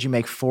 then how did you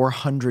make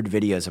 400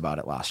 videos about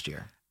it last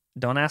year?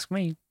 Don't ask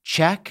me.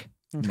 Check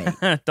me.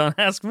 Don't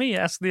ask me.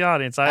 Ask the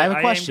audience. I have a aim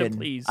to question.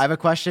 please. I have a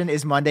question.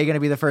 Is Monday going to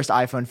be the first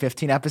iPhone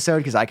 15 episode?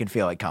 Because I can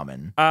feel it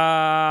coming.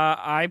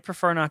 I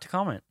prefer not to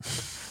comment.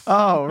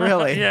 Oh,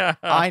 really? Yeah.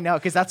 I know,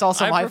 because that's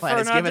also my plan.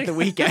 Is give it the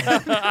weekend.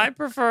 I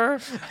prefer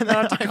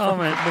not to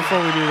comment before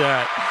we do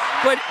that.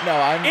 But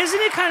No, isn't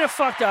it kind of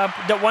fucked up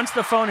that once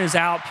the phone is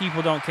out,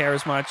 people don't care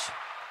as much?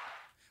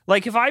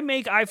 Like if I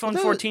make iPhone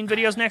 14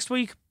 videos next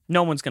week,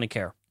 no one's going to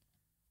care.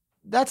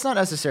 That's not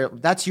necessarily.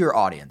 That's your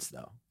audience,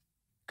 though.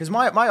 Because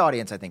my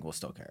audience, I think, will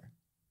still care.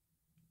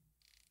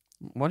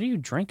 What are you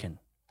drinking?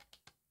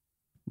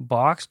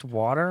 Boxed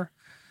water?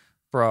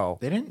 Bro,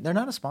 They're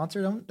not a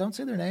sponsor. Don't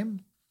say their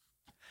name.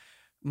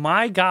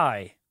 my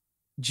guy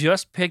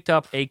just picked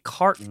up a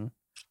carton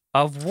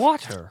of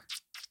water.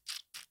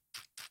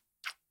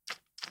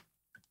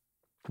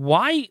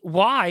 Why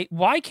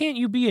can't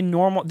you be a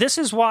normal? This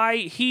is why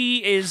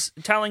he is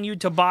telling you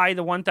to buy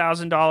the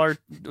 $1,000,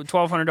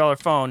 $1,200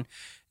 phone.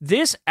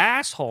 This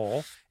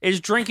asshole is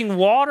drinking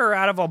water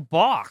out of a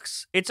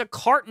box. It's a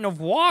carton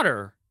of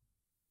water.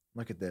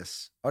 Look at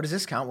this. Oh, does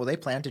this count? Will they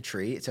plant a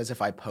tree? It says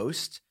if I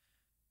post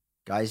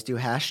Guys, do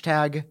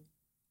hashtag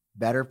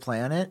Better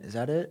Planet. Is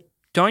that it?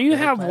 Don't you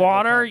Better have Planet,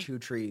 water? plant 2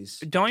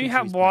 trees. Don't 2 you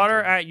have trees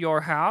water planted. at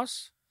your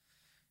house?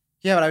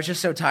 Yeah, but I was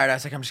just so tired. I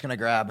was like, I'm just gonna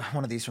grab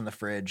one of these from the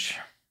fridge.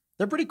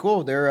 They're pretty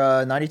cool. They're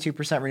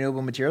 92%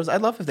 renewable materials.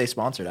 I'd love if they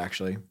sponsored.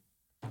 Actually,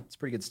 it's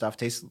pretty good stuff.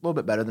 Tastes a little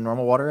bit better than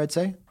normal water, I'd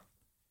say.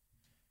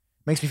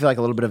 Makes me feel like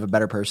a little bit of a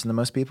better person than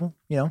most people.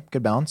 You know,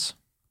 good balance.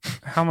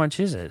 How much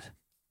is it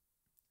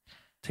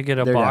to get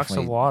a They're box of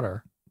definitely-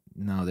 water?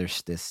 No, they're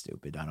this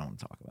stupid. I don't want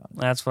to talk about it.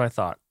 That's what I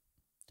thought.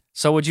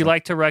 So would you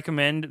like to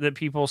recommend that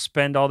people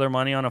spend all their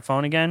money on a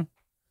phone again?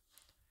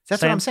 That's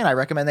Sam? what I'm saying. I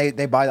recommend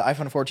they buy the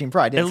iPhone 14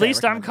 Pro. I didn't At say I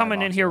least I'm recommend coming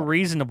buy a in box here of water.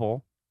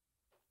 reasonable.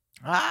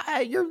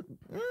 You're.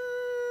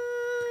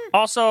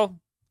 Also,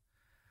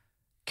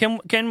 can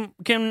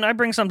I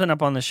bring something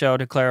up on the show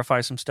to clarify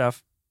some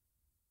stuff?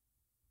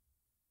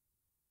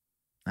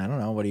 I don't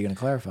know. What are you going to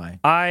clarify?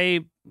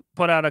 I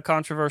put out a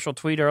controversial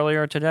tweet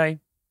earlier today.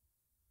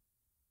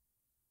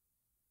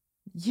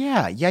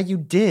 Yeah, you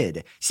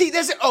did. See,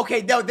 this.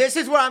 Okay, no, this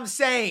is what I'm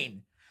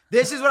saying.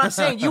 This is what I'm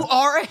saying. You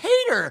are a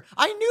hater.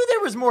 I knew there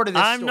was more to this.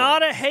 I'm story.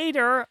 not a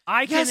hater.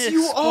 I can Yes,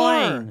 you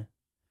are. explain.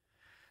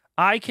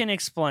 I can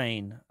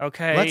explain.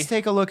 Okay. Let's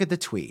take a look at the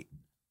tweet.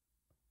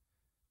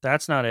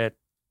 That's not it.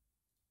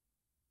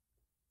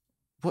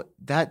 What?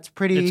 That's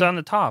pretty. It's on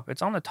the top.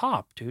 It's on the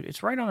top, dude.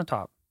 It's right on the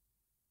top.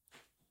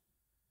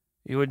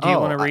 Do you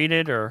want to read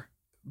it or?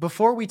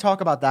 Before we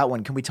talk about that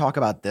one, can we talk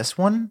about this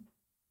one?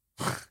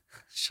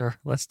 Sure.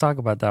 Let's talk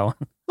about that one.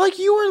 Like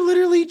you were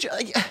literally,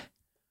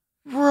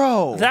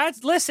 bro. That's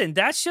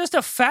just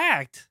a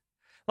fact.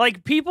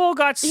 Like people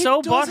got so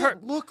it doesn't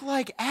butthurt. look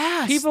like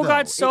ass. People though.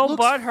 got so it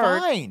looks butthurt.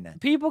 Fine.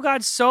 People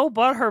got so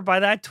butthurt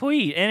by that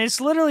tweet, and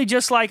it's literally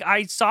just like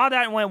I saw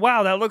that and went,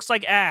 "Wow, that looks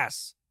like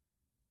ass."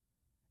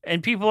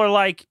 And people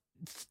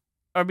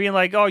are being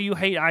like, "Oh, you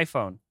hate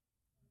iPhone."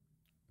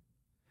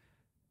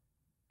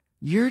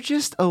 You're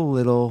just a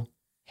little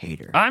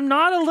hater. I'm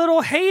not a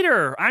little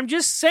hater. I'm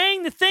just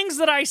saying the things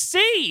that I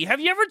see. Have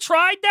you ever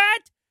tried that?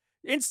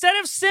 Instead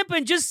of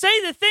simping, just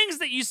say the things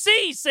that you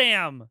see,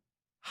 Sam.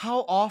 How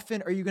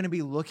often are you going to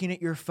be looking at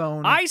your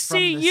phone? I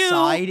see from the you.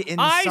 Side in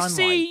the I sunlight?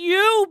 see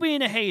you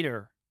being a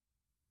hater.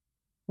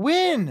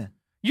 When?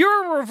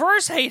 You're a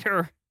reverse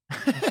hater.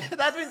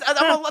 That means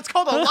let's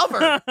call it a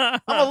lover.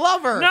 I'm a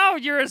lover. No,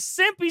 you're a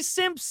simpy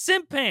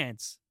simp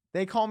pants.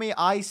 They call me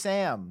I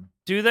Sam.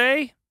 Do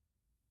they?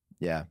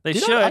 Yeah, They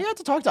Dude, should. I got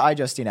to talk to I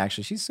Justine.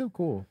 Actually, she's so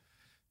cool.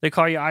 They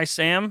call you I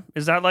Sam?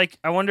 Is that like,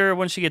 I wonder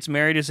when she gets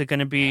married, is it going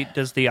to be,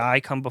 does the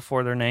I come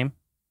before their name?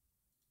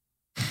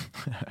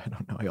 I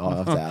don't know. I'll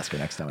have to ask her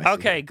next time. I see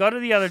Okay, go to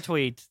the other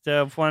tweet.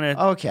 The one her.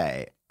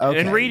 Okay.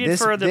 And read it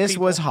for the This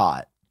people. was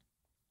hot.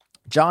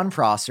 John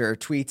Prosser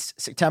tweets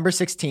September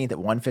 16th at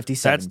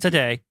 1:57. That's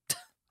today.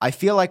 I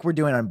feel like we're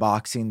doing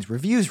unboxings,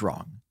 reviews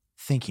wrong.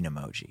 Thinking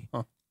emoji.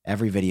 Huh.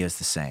 Every video is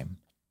the same.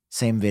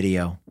 Same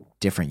video,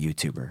 different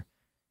YouTuber.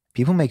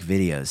 People make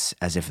videos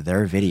as if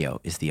their video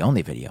is the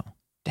only video. ..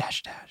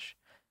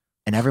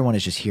 And everyone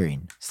is just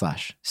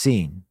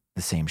hearing/seeing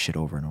the same shit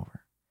over and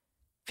over.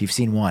 If you've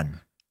seen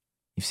one,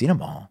 you've seen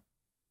them all.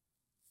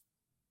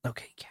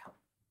 Okay, yeah.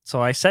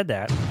 So I said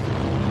that.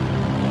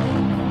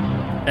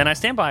 And I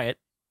stand by it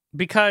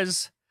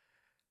because,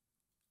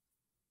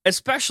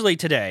 especially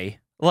today,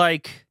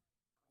 like,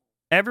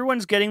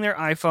 everyone's getting their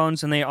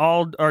iPhones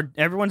and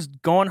everyone's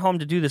going home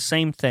to do the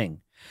same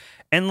thing.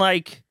 And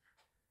like,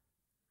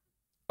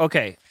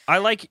 okay, I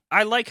like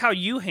how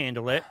you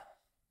handle it.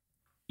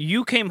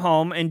 You came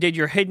home and did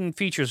your hidden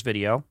features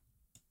video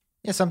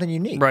Yeah, something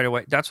unique. right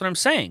away. That's what I'm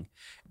saying.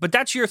 But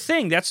that's your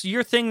thing. That's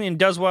your thing and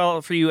does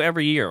well for you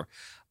every year.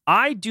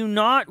 I do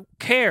not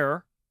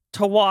care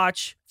to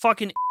watch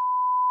fucking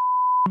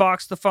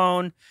unbox the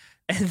phone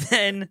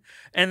and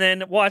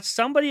then watch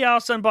somebody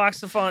else unbox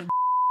the phone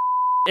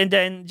and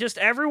then just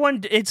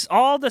everyone, it's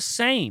all the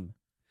same.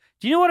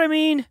 Do you know what I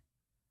mean?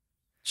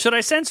 Should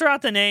I censor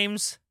out the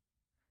names?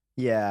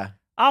 Yeah.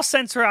 I'll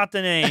censor out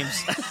the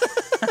names.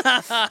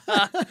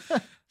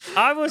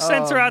 I will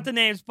censor out the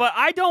names, but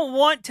I don't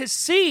want to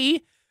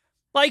see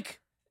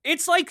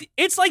it's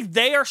like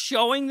they are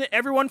showing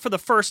everyone for the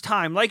first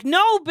time. Like,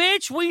 no,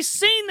 bitch, we've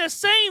seen the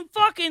same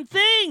fucking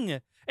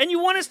thing. And you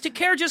want us to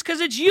care just because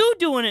it's you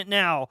doing it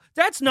now.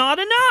 That's not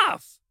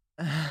enough.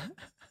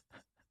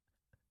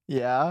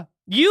 Yeah.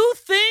 You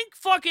think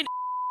fucking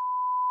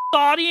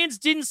audience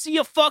didn't see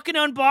a fucking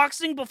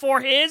unboxing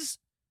before his?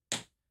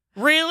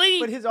 Really?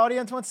 But his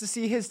audience wants to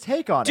see his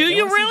take on it. Do They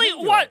you wanna see really?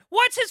 him do What? it.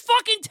 What's his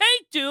fucking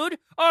take, dude?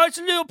 Oh, it's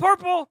a little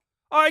purple.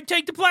 All right,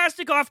 take the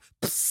plastic off.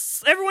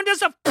 Psst. Everyone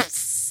does a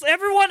psst.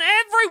 Everyone,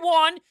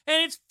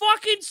 and it's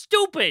fucking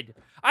stupid.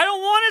 I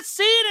don't want to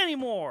see it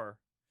anymore.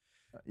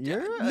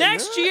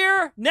 Next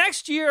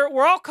year,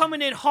 we're all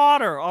coming in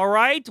hotter, all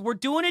right? We're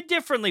doing it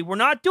differently. We're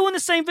not doing the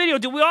same video.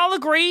 Do we all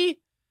agree?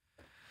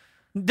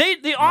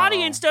 The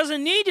audience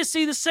doesn't need to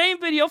see the same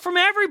video from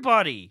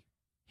everybody.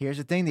 Here's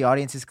the thing: the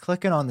audience is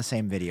clicking on the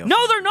same video.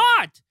 No, they're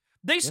not.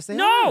 Yes, they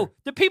No, are.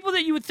 the people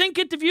that you would think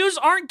get the views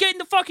aren't getting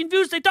the fucking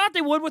views they thought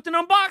they would with an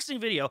unboxing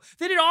video.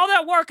 They did all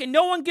that work and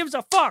no one gives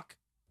a fuck.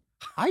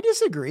 I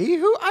disagree. I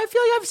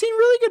feel like I've seen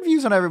really good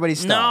views on everybody's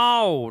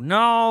stuff.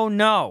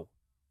 No.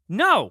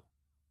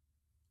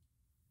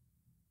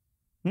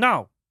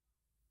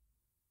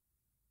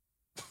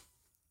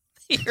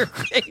 Your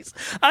face.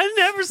 I've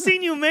never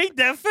seen you make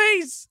that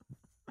face.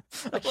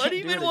 What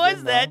even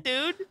was that,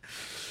 dude?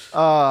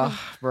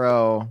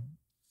 Bro.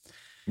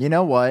 You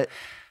know what?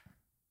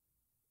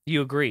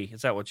 You agree?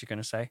 Is that what you're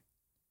gonna say?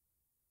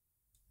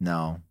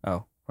 No.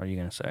 Oh, what are you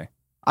gonna say?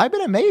 I've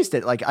been amazed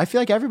at, I feel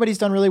like everybody's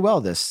done really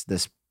well this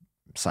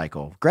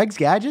cycle. Greg's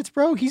Gadgets,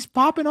 bro, he's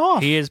popping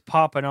off. He is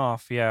popping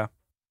off, yeah.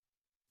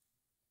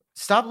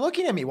 Stop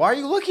looking at me. Why are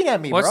you looking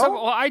at me, bro?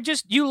 Well,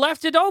 you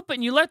left it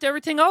open. You left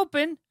everything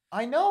open.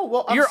 I know.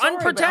 Well, you're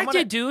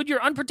unprotected, dude.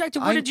 You're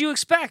unprotected. What did you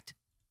expect?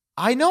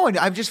 I know, and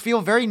I just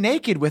feel very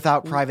naked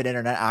without Private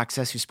Internet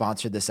Access, who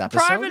sponsored this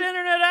episode. Private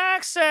Internet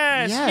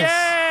Access! Yes.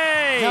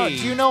 Yay! Now, do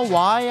you know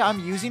why I'm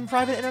using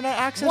Private Internet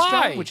Access,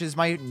 Why? John? Which is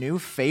my new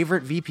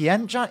favorite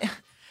VPN, John?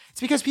 It's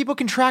because people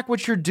can track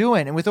what you're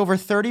doing, and with over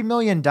 30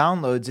 million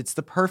downloads, it's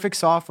the perfect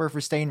software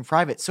for staying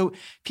private. So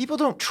people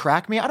don't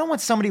track me. I don't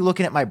want somebody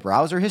looking at my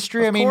browser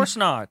history. Of course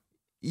not.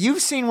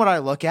 You've seen what I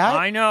look at.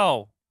 I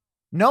know.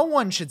 No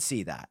one should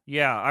see that.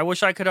 Yeah, I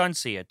wish I could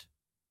unsee it.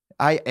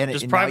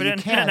 Does and Private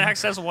Internet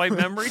Access wipe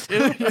memory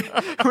too?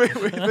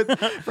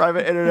 with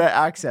Private Internet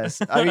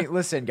Access. I mean,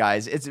 listen,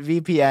 guys, it's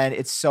VPN.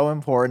 It's so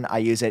important. I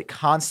use it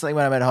constantly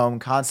when I'm at home,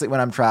 constantly when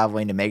I'm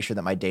traveling to make sure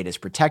that my data is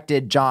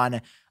protected.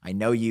 John, I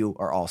know you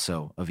are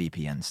also a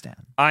VPN stan.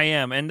 I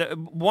am. And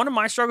one of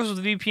my struggles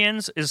with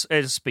VPNs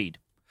is speed.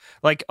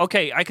 Like,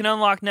 okay, I can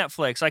unlock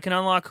Netflix. I can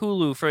unlock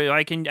Hulu.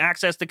 I can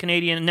access the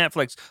Canadian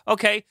Netflix.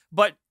 Okay,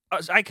 but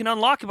I can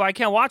unlock it, but I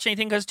can't watch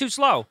anything because it's too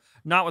slow.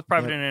 Not with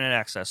Private Internet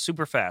Access.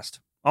 Super fast.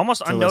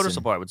 Almost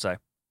unnoticeable, I would say.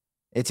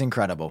 It's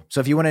incredible. So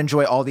if you want to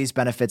enjoy all these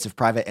benefits of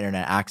Private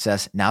Internet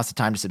Access, now's the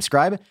time to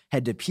subscribe.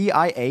 Head to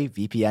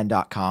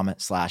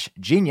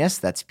piavpn.com/genius.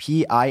 That's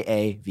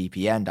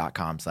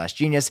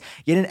piavpn.com/genius.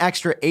 Get an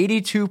extra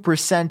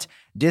 82%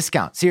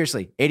 discount.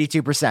 Seriously,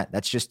 82%.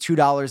 That's just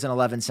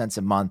 $2.11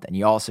 a month. And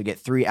you also get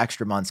 3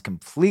 extra months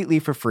completely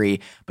for free.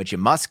 But you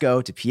must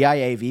go to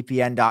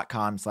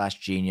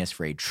piavpn.com/genius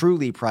for a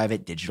truly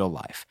private digital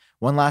life.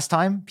 One last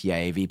time,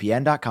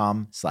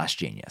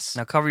 piavpn.com/genius.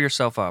 Now cover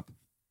yourself up.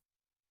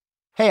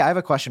 Hey, I have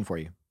a question for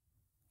you.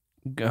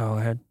 Go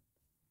ahead.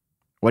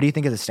 What do you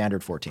think of the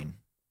standard 14?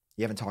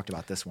 You haven't talked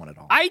about this one at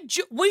all.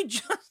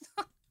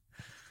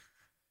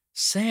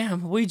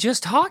 Sam, we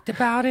just talked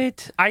about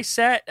it. I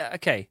said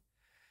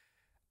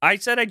I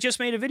just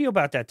made a video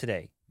about that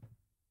today.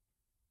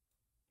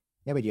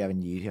 Yeah, but you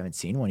haven't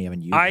seen one. You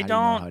haven't used. I how don't. Do you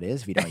know how it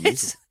is if you don't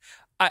use it.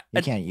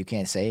 You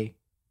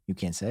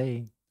can't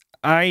say.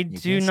 I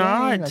do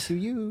not. Unless you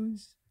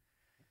use.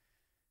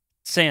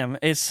 Sam,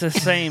 it's the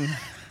same.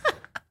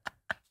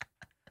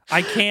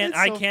 I can't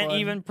fun.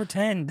 even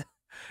pretend.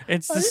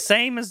 It's the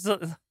same as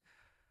the.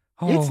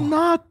 It's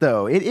not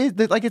though. It is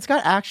it's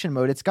got action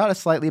mode. It's got a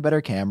slightly better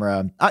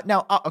camera.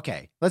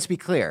 Okay, let's be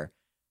clear.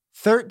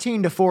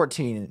 13 to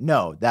 14.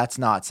 No, that's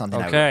not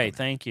something. Okay,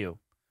 thank you.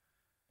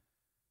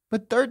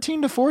 But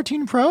 13 to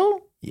 14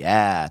 Pro?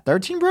 Yeah,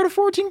 13 Pro to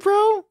 14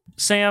 Pro.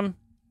 Sam,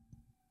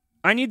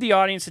 I need the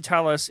audience to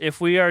tell us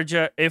if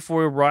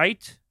we're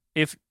right,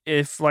 if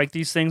like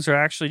these things are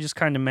actually just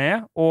kind of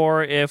meh,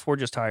 or if we're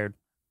just tired.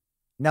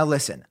 Now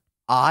listen,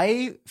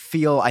 I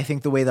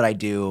think the way that I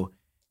do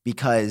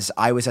because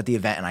I was at the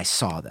event and I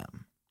saw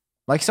them.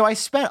 So I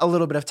spent a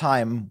little bit of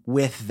time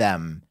with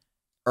them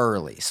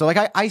early. So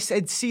I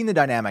had seen the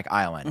Dynamic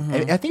Island.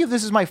 Mm-hmm. I think if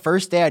this is my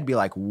first day, I'd be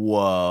like,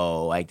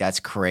 whoa, that's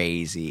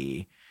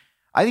crazy.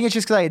 I think it's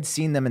just because I had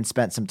seen them and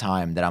spent some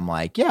time that I'm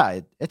like,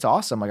 yeah, it's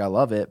awesome. I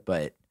love it,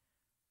 but.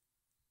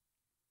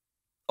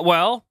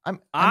 Well,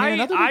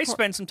 I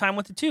spent some time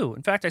with it too.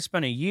 In fact, I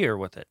spent a year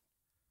with it.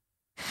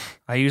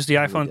 I used the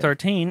iPhone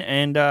 13,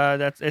 and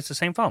it's the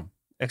same phone,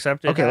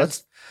 except it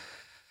has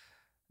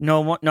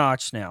no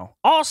notch now.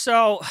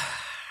 Also,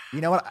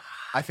 you know what?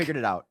 I figured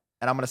it out,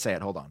 and I'm going to say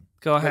it. Hold on.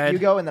 Go ahead. You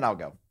go, and then I'll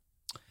go.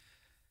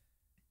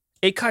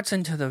 It cuts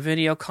into the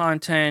video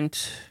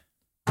content.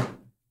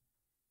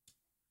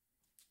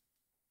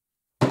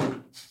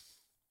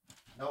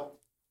 Nope.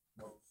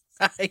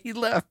 He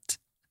left.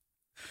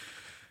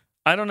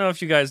 I don't know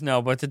if you guys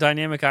know, but the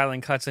Dynamic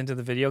Island cuts into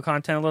the video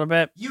content a little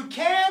bit. You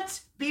can't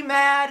be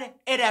mad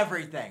at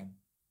everything.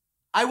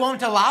 I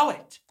won't allow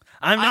it.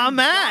 I'm not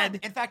mad.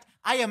 Done. In fact,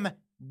 I am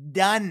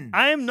done.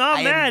 I am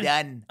not mad.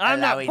 Done. I'm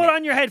not. Put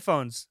on your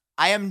headphones.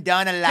 I am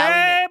done allowing it.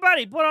 Hey,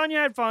 buddy, put on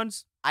your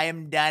headphones. I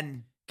am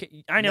done.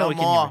 I know no we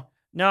can more. hear me.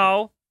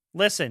 No,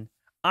 listen.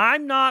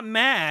 I'm not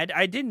mad.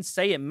 I didn't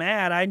say it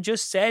mad. I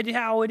just said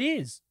how it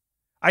is.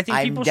 I think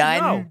people should know. I'm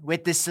done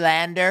with the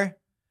slander.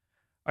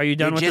 Are you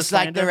done with just the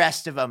slander? Like the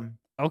rest of them.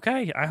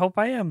 Okay, I hope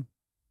I am.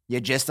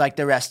 You're just like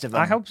the rest of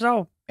them. I hope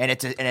so. And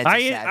it's a sad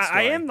story.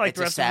 I am like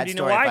the rest of them. Do you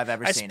know why?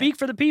 I speak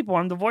for the people.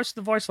 I'm the voice of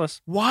the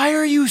voiceless. Why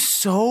are you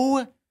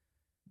so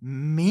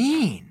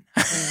mean?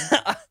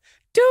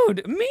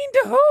 Dude, mean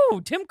to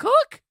who? Tim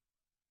Cook?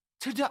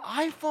 To the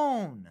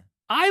iPhone.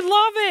 I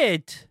love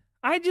it.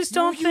 I just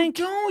don't think.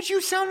 You don't.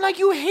 You sound like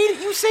you hate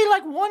it. You say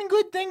like one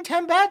good thing,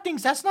 10 bad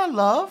things. That's not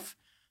love.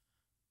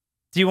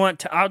 Do you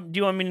want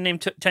me to name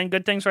 10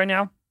 good things right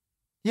now?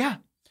 Yeah.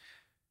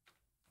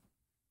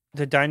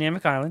 The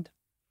Dynamic Island.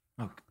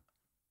 Oh,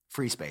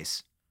 free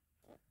space.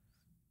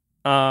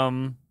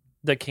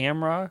 The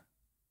camera,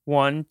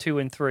 1, 2,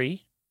 and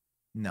 3.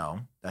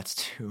 No, that's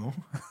 2.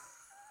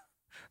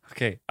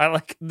 Okay, I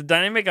like the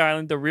Dynamic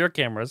Island, the rear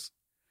cameras,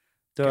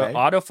 the Okay.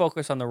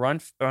 autofocus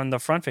on the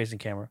front-facing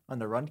camera, On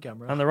the run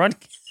camera. on the run,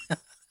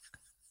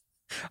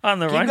 on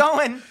the Keep run.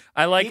 going.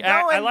 I like Keep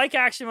going. I like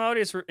action mode.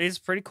 Is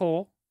pretty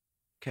cool.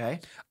 Okay.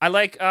 I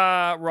like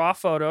raw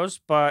photos,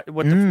 but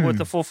with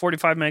the full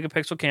 45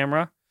 megapixel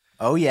camera.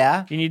 Oh,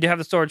 yeah. You need to have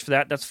the storage for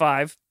that. That's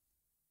 5.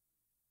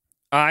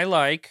 I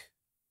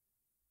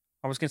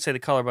was gonna say the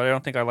color, but I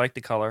don't think I like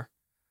the color.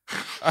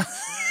 I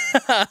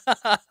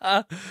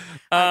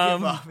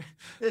give up.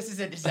 This is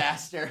a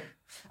disaster.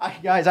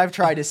 Guys, I've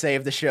tried to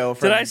save the show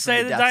from Did I say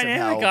from the depths of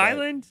Dynamic hell, but-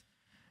 Island?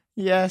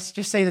 Yes,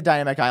 just say the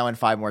Dynamic Island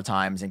 5 more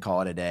times and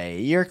call it a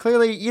day. You're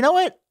clearly, you know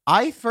what?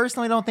 I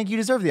personally don't think you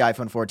deserve the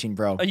iPhone 14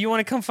 Pro. You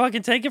want to come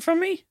fucking take it from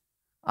me?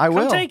 I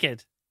will. Come take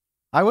it.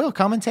 I will.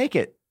 Come and take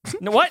it.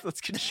 No, what? Let's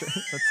get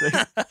shirts.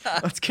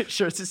 Let's get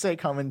shirts to say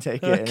 "Come and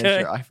take it." And it's Okay.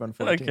 your iPhone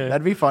 14. Okay.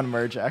 That'd be fun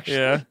merch, actually.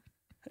 Yeah.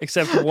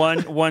 Except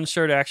one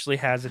shirt actually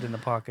has it in the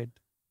pocket.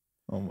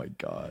 Oh my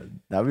god,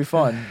 that'd be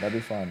fun. That'd be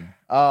fun.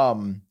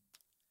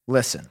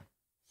 Listen.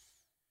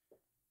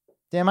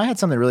 Damn, I had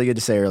something really good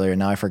to say earlier.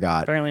 Now I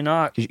forgot. Apparently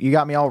not. You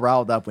got me all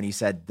riled up when you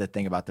said the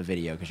thing about the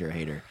video because you're a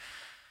hater.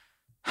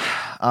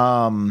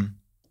 The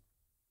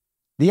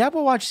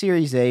Apple Watch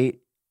Series 8.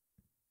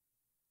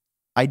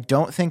 I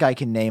don't think I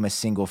can name a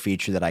single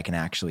feature that I can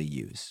actually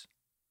use.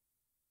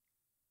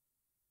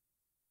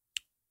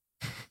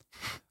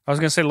 I was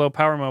gonna say low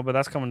power mode, but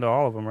that's coming to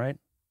all of them, right?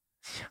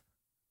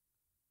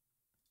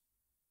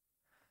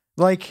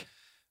 Like,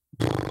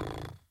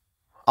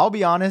 I'll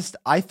be honest,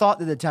 I thought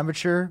that the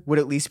temperature would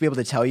at least be able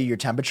to tell you your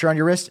temperature on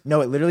your wrist.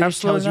 No, it literally just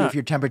Absolutely tells you not. if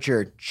your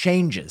temperature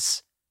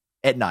changes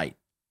at night.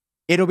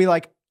 It'll be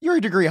like, you're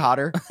a degree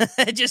hotter.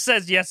 It just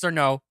says yes or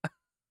no.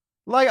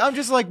 Like, I'm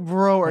just like,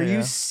 bro, are Yeah.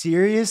 you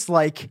serious?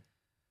 Like,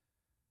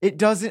 it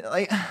doesn't,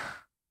 like,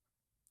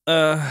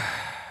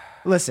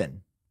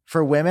 listen,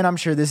 for women, I'm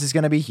sure this is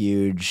going to be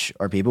huge,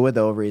 or people with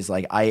ovaries.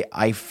 Like,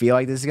 I feel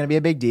like this is going to be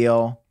a big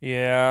deal.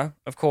 Yeah,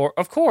 of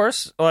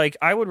course. Like,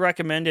 I would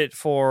recommend it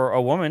for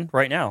a woman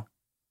right now,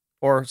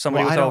 or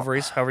somebody Well, with I don't-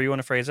 ovaries, however you want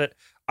to phrase it.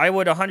 I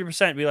would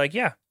 100% be like,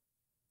 yeah,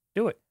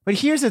 do it. But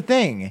here's the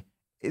thing.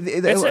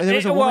 There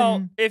was a well,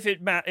 woman.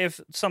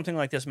 if something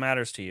like this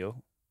matters to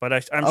you, but I'm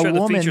A sure the feature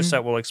woman-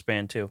 set will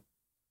expand too.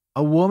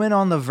 A woman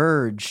on The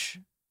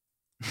Verge.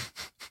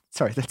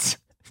 Sorry, that's.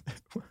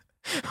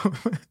 I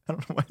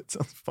don't know why that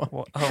sounds fun.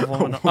 Well, a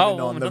woman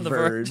on the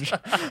verge.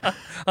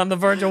 On the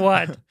verge of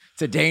what?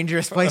 It's a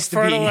dangerous place to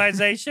be.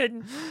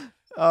 Fertilization.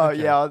 Oh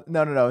Okay. yeah,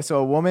 no. So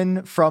a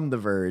woman from The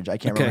Verge. I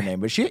can't remember Okay. her name,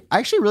 but I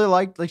actually really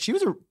liked. Like, she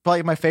was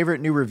probably my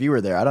favorite new reviewer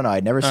there. I don't know.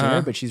 I'd never seen Uh-huh.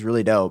 her, but she's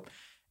really dope.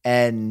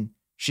 And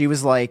she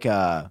was like,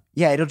 yeah,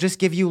 it'll just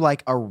give you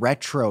like a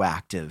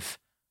retroactive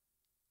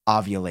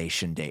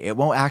ovulation date. It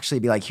won't actually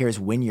be like, here's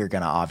when you're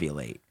gonna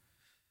ovulate.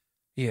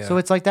 Yeah. So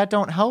it's like, that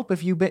don't help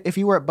if you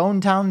were at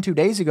Bone Town 2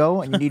 days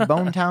ago and you need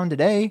Bone Town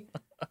today.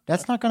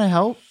 That's not going to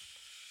help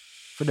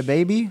for the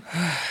baby.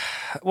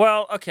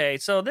 Well, okay,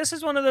 so this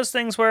is one of those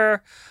things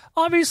where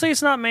obviously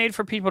it's not made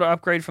for people to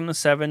upgrade from the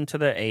 7 to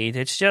the 8.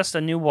 It's just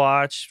a new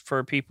watch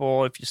for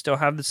people if you still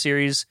have the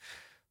Series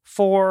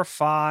 4,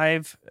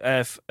 5,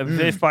 if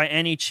by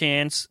any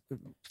chance,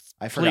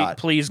 I forgot.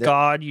 please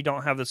God, you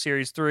don't have the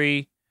Series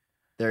 3.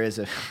 There is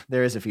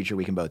a feature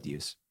we can both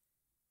use.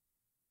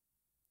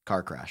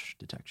 Car crash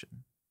detection.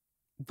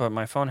 But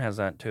my phone has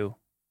that too.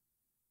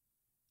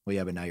 Well,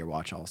 yeah, but now your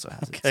watch also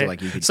has it. Okay. So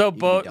like you could. So you could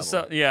both, double so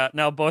it. yeah,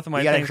 now both of my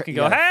You gotta things cr- can you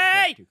go, gotta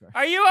hey, crash 2 cars.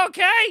 are you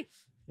okay?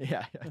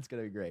 Yeah, it's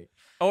gonna be great.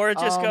 Or it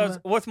just goes,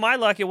 with my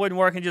luck, it wouldn't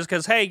work and just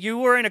goes, hey, you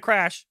were in a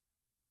crash.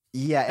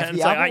 Yeah, if And the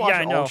it's like, Apple Watch yeah,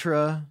 I know.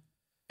 Ultra,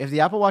 if the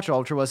Apple Watch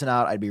Ultra wasn't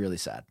out, I'd be really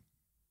sad.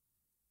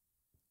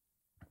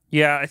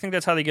 Yeah, I think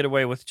that's how they get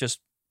away with just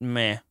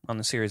meh on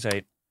the Series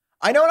 8.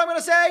 I know what I'm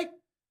gonna say.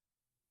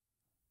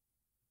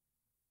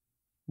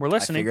 We're I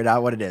listening. figured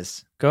out what it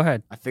is. Go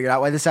ahead. I figured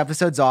out why this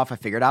episode's off. I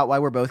figured out why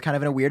we're both kind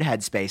of in a weird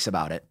headspace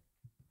about it.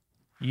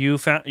 You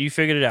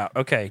figured it out.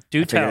 Okay, I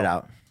tell. figured it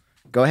out.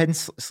 Go ahead and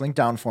slink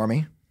down for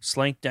me.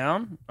 Slink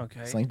down.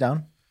 Okay. Slink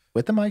down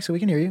with the mic so we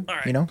can hear you. All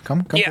right. You know,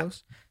 come Yeah.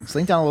 close.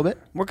 Slink down a little bit.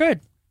 We're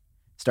good.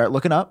 Start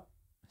looking up.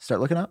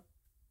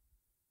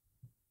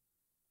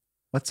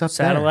 What's up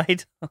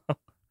Satellite. there?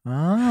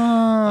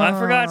 Ah, I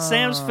forgot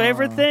Sam's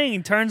favorite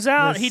thing. Turns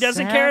out he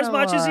doesn't care as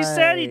much as he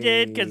said he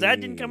did because that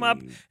didn't come up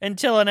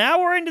until an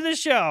hour into the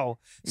show.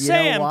 You know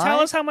Sam, why? tell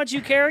us how much you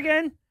care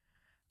again.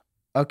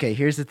 Okay,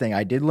 here's the thing.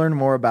 I did learn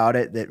more about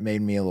it that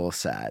made me a little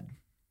sad.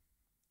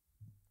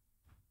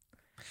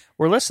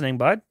 We're listening,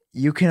 bud.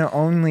 You can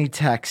only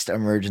text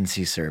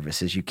emergency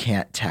services. You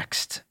can't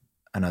text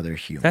another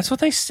human. That's what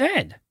they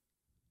said.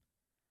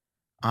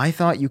 I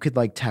thought you could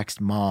like text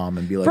mom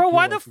and be like, Bro, "Yo,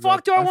 why I the forgot-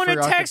 fuck do I want to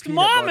forgot the text peanut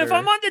mom if butter."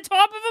 I'm on the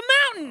top of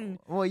a mountain?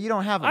 Well, you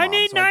don't have a I mom,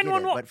 need so I get it.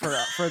 911. But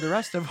for the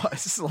rest of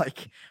us,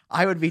 like,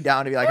 I would be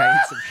down to be like, I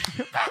need some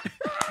peanut butter.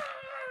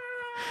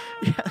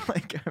 Yeah,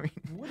 like, I mean,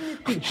 Wouldn't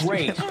it be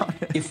great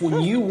if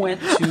when you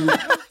went to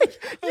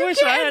I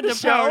wish I had end the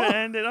the power show. to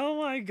end it. Oh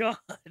my god.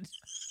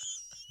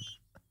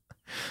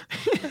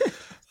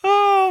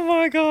 Oh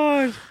my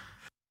god.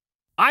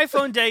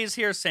 iPhone day is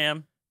here,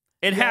 Sam.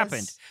 It Yes.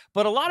 happened.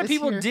 But a lot of It's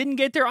people here. didn't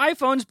get their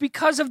iPhones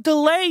because of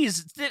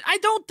delays. I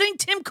don't think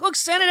Tim Cook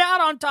sent it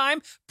out on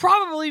time,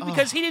 probably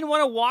because he didn't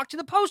want to walk to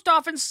the post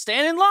office and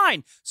stand in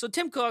line. So,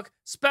 Tim Cook,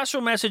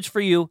 special message for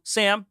you.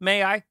 Sam,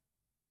 may I?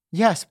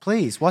 yes,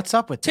 please. What's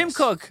up with Tim this?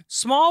 Cook,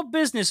 small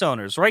business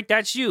owners, right?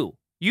 That's you.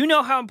 You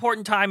know how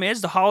important time is.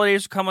 The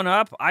holidays are coming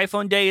up.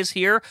 iPhone Day is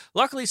here.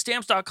 Luckily,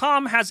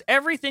 Stamps.com has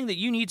everything that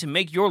you need to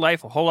make your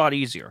life a whole lot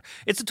easier.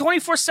 It's a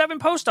 24/7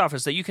 post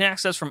office that you can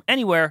access from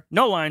anywhere.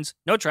 No lines,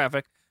 no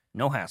traffic,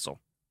 no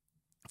hassle.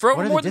 For What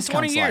over are the more than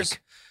 20 discounts years.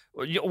 like?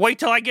 Wait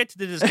till I get to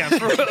the discounts.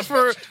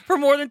 For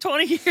more than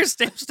 20 years,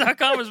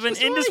 Stamps.com has been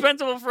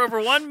indispensable for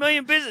over 1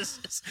 million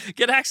businesses.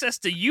 Get access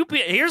to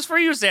UPS. Here's for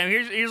you, Sam.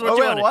 Here's what Oh,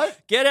 you wait, want.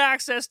 what? Get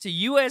access to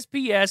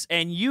USPS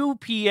and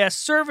UPS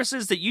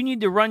services that you need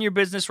to run your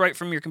business right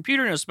from your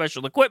computer. No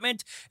special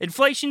equipment.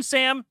 Inflation,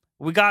 Sam.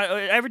 We got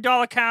every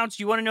dollar counts.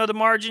 You want to know the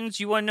margins?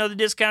 You want to know the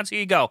discounts? Here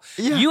you go.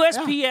 Yeah,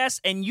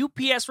 USPS and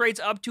UPS rates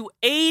up to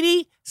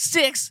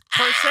 86%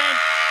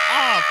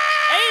 off.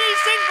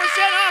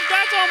 86% off.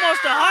 That's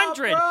almost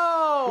 100.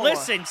 Bro.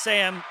 Listen,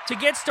 Sam, to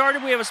get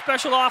started, we have a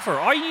special offer.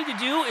 All you need to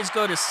do is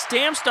go to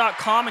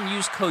Stamps.com and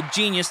use code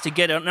GENIUS to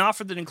get an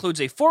offer that includes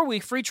a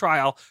 4-week free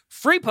trial,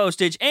 free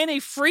postage, and a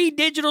free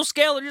digital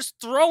scale. They're just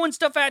throwing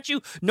stuff at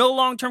you. No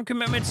long-term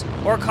commitments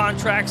or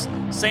contracts.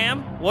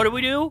 Sam, what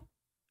do?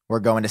 We're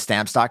going to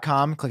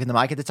Stamps.com, clicking the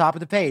mic at the top of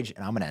the page,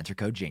 and I'm going to enter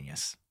code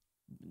GENIUS.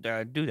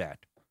 Do that.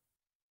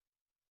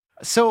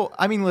 So,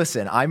 I mean,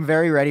 listen, I'm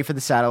very ready for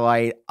the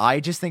satellite. I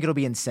just think it'll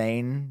be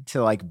insane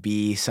to like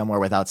be somewhere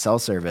without cell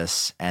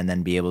service and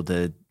then be able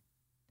to,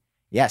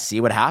 see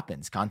what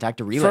happens.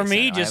 Contact a relay. For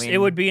me, center. it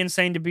would be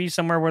insane to be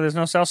somewhere where there's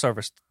no cell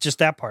service. Just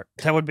that part.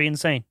 That would be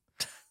insane.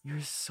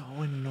 You're so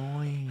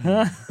annoying.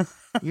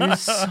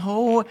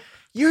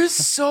 You're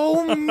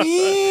so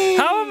mean.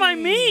 How am I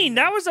mean?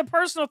 That was a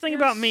personal thing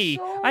about me.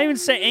 I didn't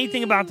say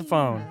anything about the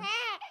phone.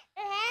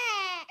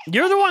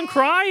 You're the one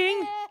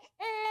crying.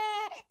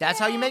 That's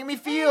how you make me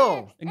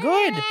feel.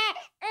 Good.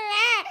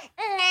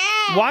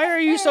 Why are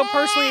you so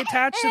personally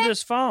attached to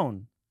this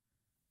phone?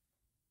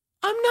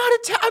 I'm not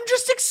I'm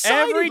just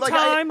excited. Every Like,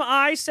 time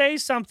I say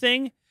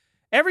something,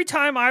 every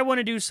time I want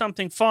to do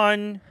something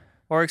fun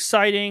or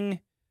exciting,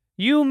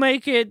 you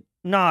make it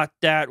not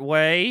that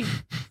way.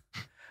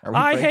 Are we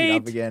I breaking hate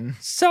up again?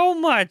 so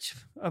much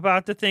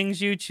about the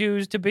things you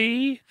choose to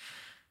be.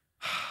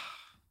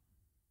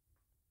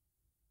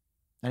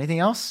 Anything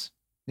else?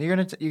 You're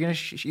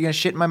gonna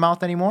shit in my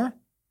mouth anymore?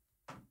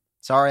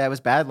 Sorry, that was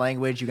bad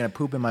language. You're gonna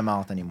poop in my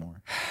mouth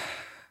anymore?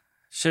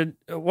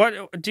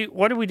 What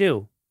do we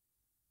do?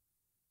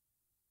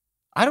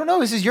 I don't know.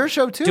 This is your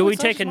show too. Do we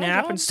It's not take a just my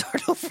nap job. and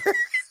start over?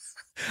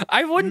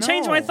 I wouldn't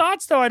change my No.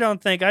 thoughts, though. I don't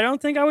think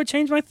I would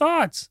change my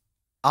thoughts.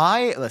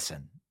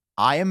 Listen.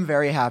 I am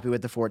very happy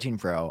with the 14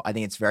 Pro. I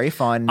think it's very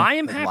fun. I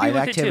am with happy live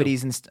with it, too.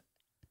 activities and stuff.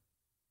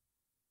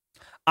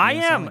 I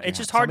am. It's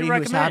just hard to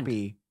recommend.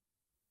 Happy.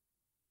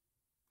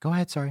 Go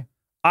ahead. Sorry.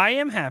 I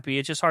am happy.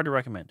 It's just hard to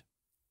recommend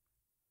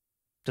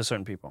to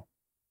certain people.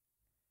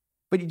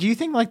 But do you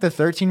think like the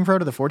 13 Pro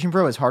to the 14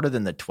 Pro is harder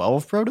than the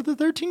 12 Pro to the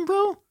 13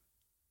 Pro?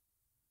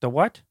 The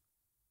what?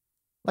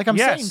 Like I'm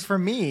Yes. saying, for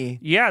me,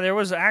 Yeah, there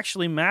was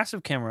actually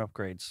massive camera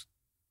upgrades.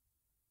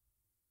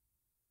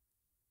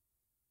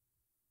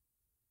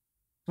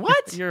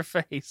 what? Your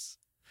face.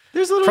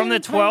 There's literally From the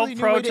an entirely 12 new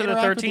Pro way to the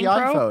interact with 13 Pro?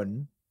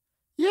 iPhone.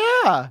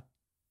 Yeah.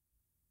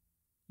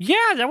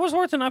 Yeah, that was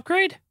worth an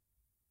upgrade.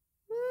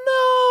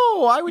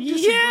 No, I would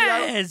disagree.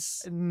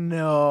 Yes.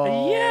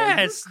 No.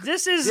 Yes.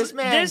 This is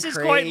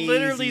quite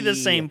literally the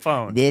crazy. same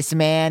phone. This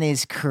man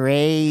is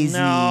crazy.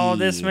 No,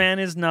 this man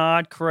is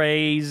not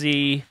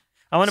crazy.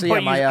 I want to So,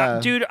 put yeah,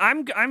 you, dude.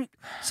 I'm.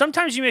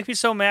 Sometimes you make me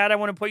so mad. I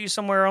want to put you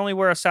somewhere only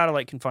where a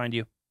satellite can find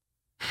you.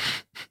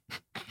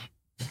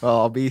 Well,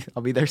 I'll be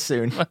there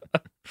soon.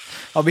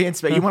 I'll be in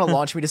space. You want to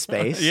launch me to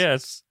space?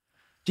 Yes,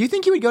 Do you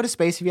think you would go to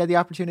space if you had the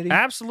opportunity?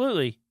 absolutely.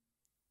 Really?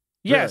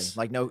 Yes,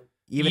 Like no,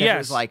 even if it Yes.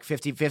 was like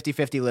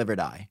 50 live or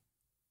die.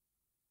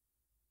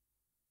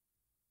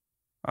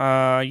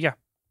 Yeah.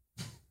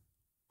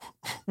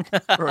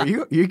 Bro,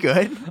 you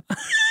good?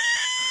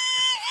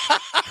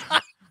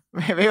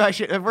 Maybe I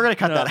should. We're gonna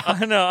cut that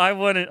out. No, I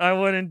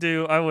wouldn't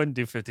do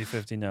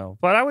 50-50, no.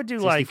 But I would do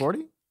like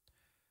 60-40?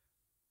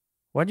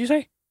 What'd you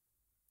say?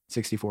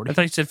 60-40? I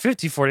thought you said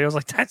 50-40. I was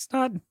like, that's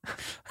not.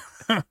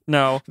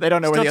 No, They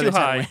don't know where the Still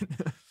other too 10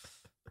 went.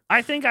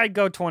 I think I'd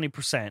go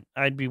 20%.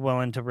 I'd be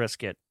willing to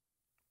risk it.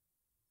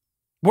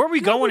 Where are we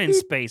That going would in be-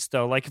 space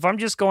though? Like if I'm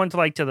just going to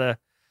the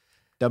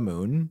The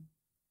moon.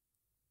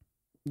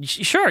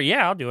 sure,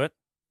 yeah, I'll do it.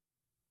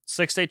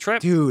 6-day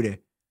trip. Dude,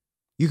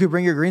 you could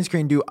bring your green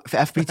screen, do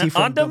FPT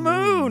from on the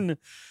moon.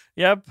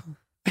 Yep.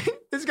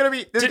 This is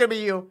gonna be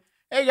you.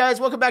 Hey guys,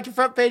 welcome back to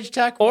Front Page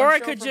Tech. Or One I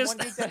show could from just,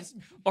 one geek that-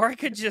 or I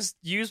could just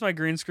use my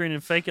green screen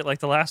and fake it like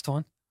the last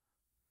one.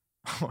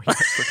 Oh, yeah.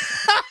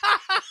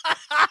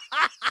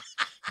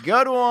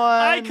 Good one.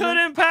 I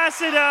couldn't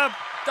pass it up.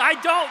 I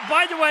don't.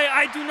 By the way,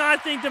 I do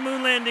not think the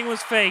moon landing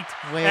was faked.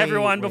 Wait,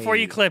 Everyone, before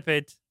you wait. clip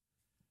it.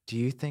 Do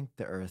you think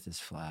the Earth is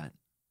flat?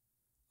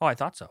 Oh, I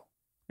thought so.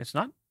 It's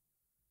not.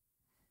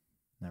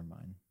 Never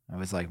mind. I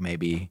was like,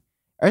 maybe.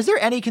 Is there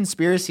any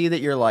conspiracy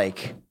that you're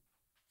like,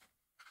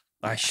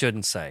 I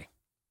shouldn't say.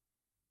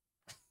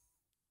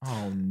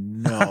 oh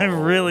no? I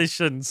really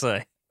shouldn't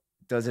say.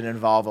 Does it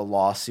involve a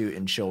lawsuit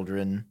and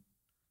children?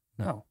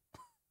 No.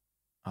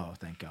 Oh,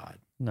 thank God.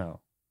 No.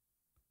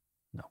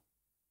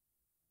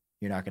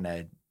 You're not gonna.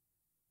 I'm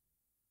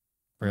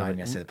Really? not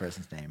gonna say the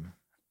person's name.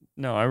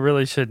 No, I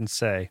really shouldn't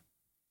say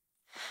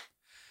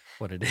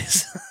what it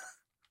is.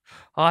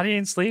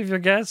 Audience, leave your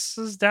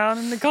guesses down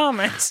in the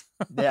comments.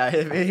 Yeah,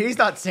 he's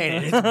not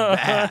saying it. It's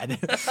bad.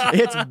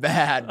 It's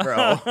bad,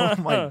 bro. Oh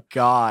my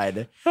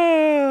God.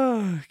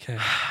 Okay.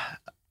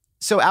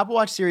 So Apple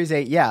Watch Series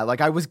 8, yeah,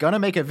 like I was gonna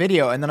make a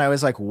video and then I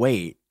was like,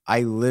 wait,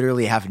 I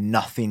literally have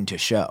nothing to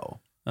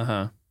show.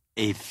 Uh-huh.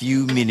 A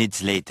few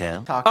minutes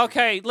later.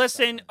 Okay,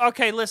 listen.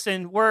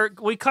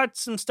 We cut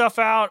some stuff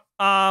out.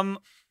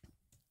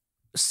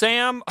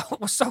 Sam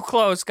was so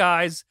close,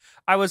 guys.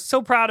 I was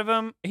so proud of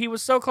him. He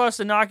was so close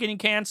to not getting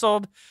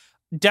canceled.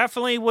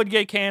 Definitely would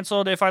get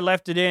canceled if I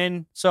left it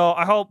in. So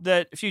I hope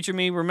that future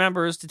me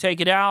remembers to take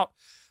it out.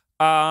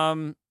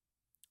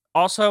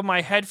 Also,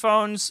 my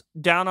headphones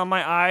down on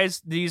my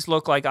eyes, these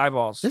look like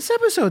eyeballs. This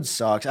episode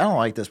sucks. I don't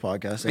like this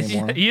podcast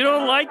anymore. You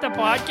don't like the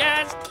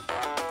podcast?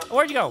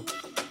 Where'd you go?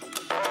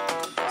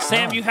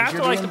 Sam, No, you have 'cause to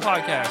you're like the doing-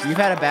 podcast. You've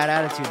had a bad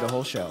attitude the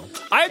whole show.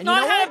 I have And you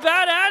not know had what? a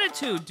bad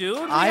attitude,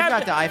 dude. I've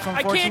got the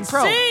iPhone 14 I can't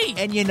Pro. see.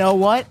 And you know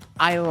what?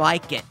 I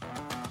like it.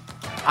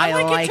 I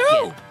like it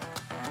too.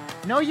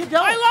 No, you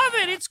don't. I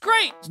love it. It's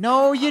great.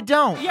 No, you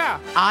don't. Yeah.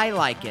 I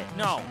like it.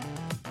 No.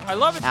 I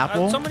love it.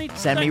 Apple, So many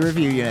send me things.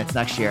 review units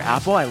next year.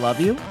 Apple, I love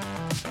you.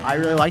 I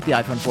really like the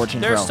iPhone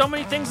 14 There's Pro. so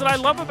many things that I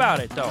love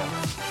about it, though.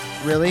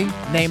 Really?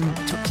 Name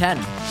 10.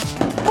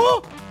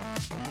 Oh!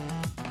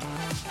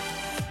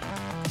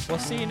 We'll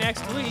see you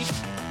next week.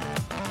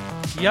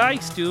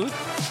 Yikes, dude.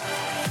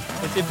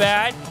 Is it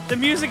bad? The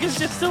music is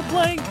just still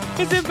playing.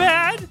 Is it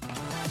bad?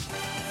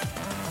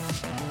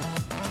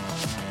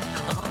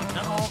 Oh,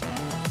 no.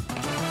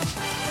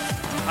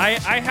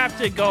 I have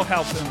to go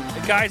help him.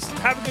 Guys,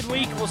 have a good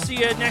week. We'll see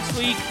you next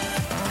week.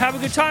 Have a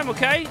good time,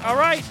 okay? All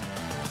right.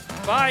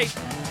 Bye.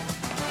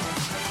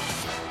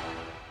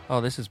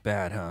 Oh, this is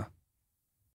bad, huh?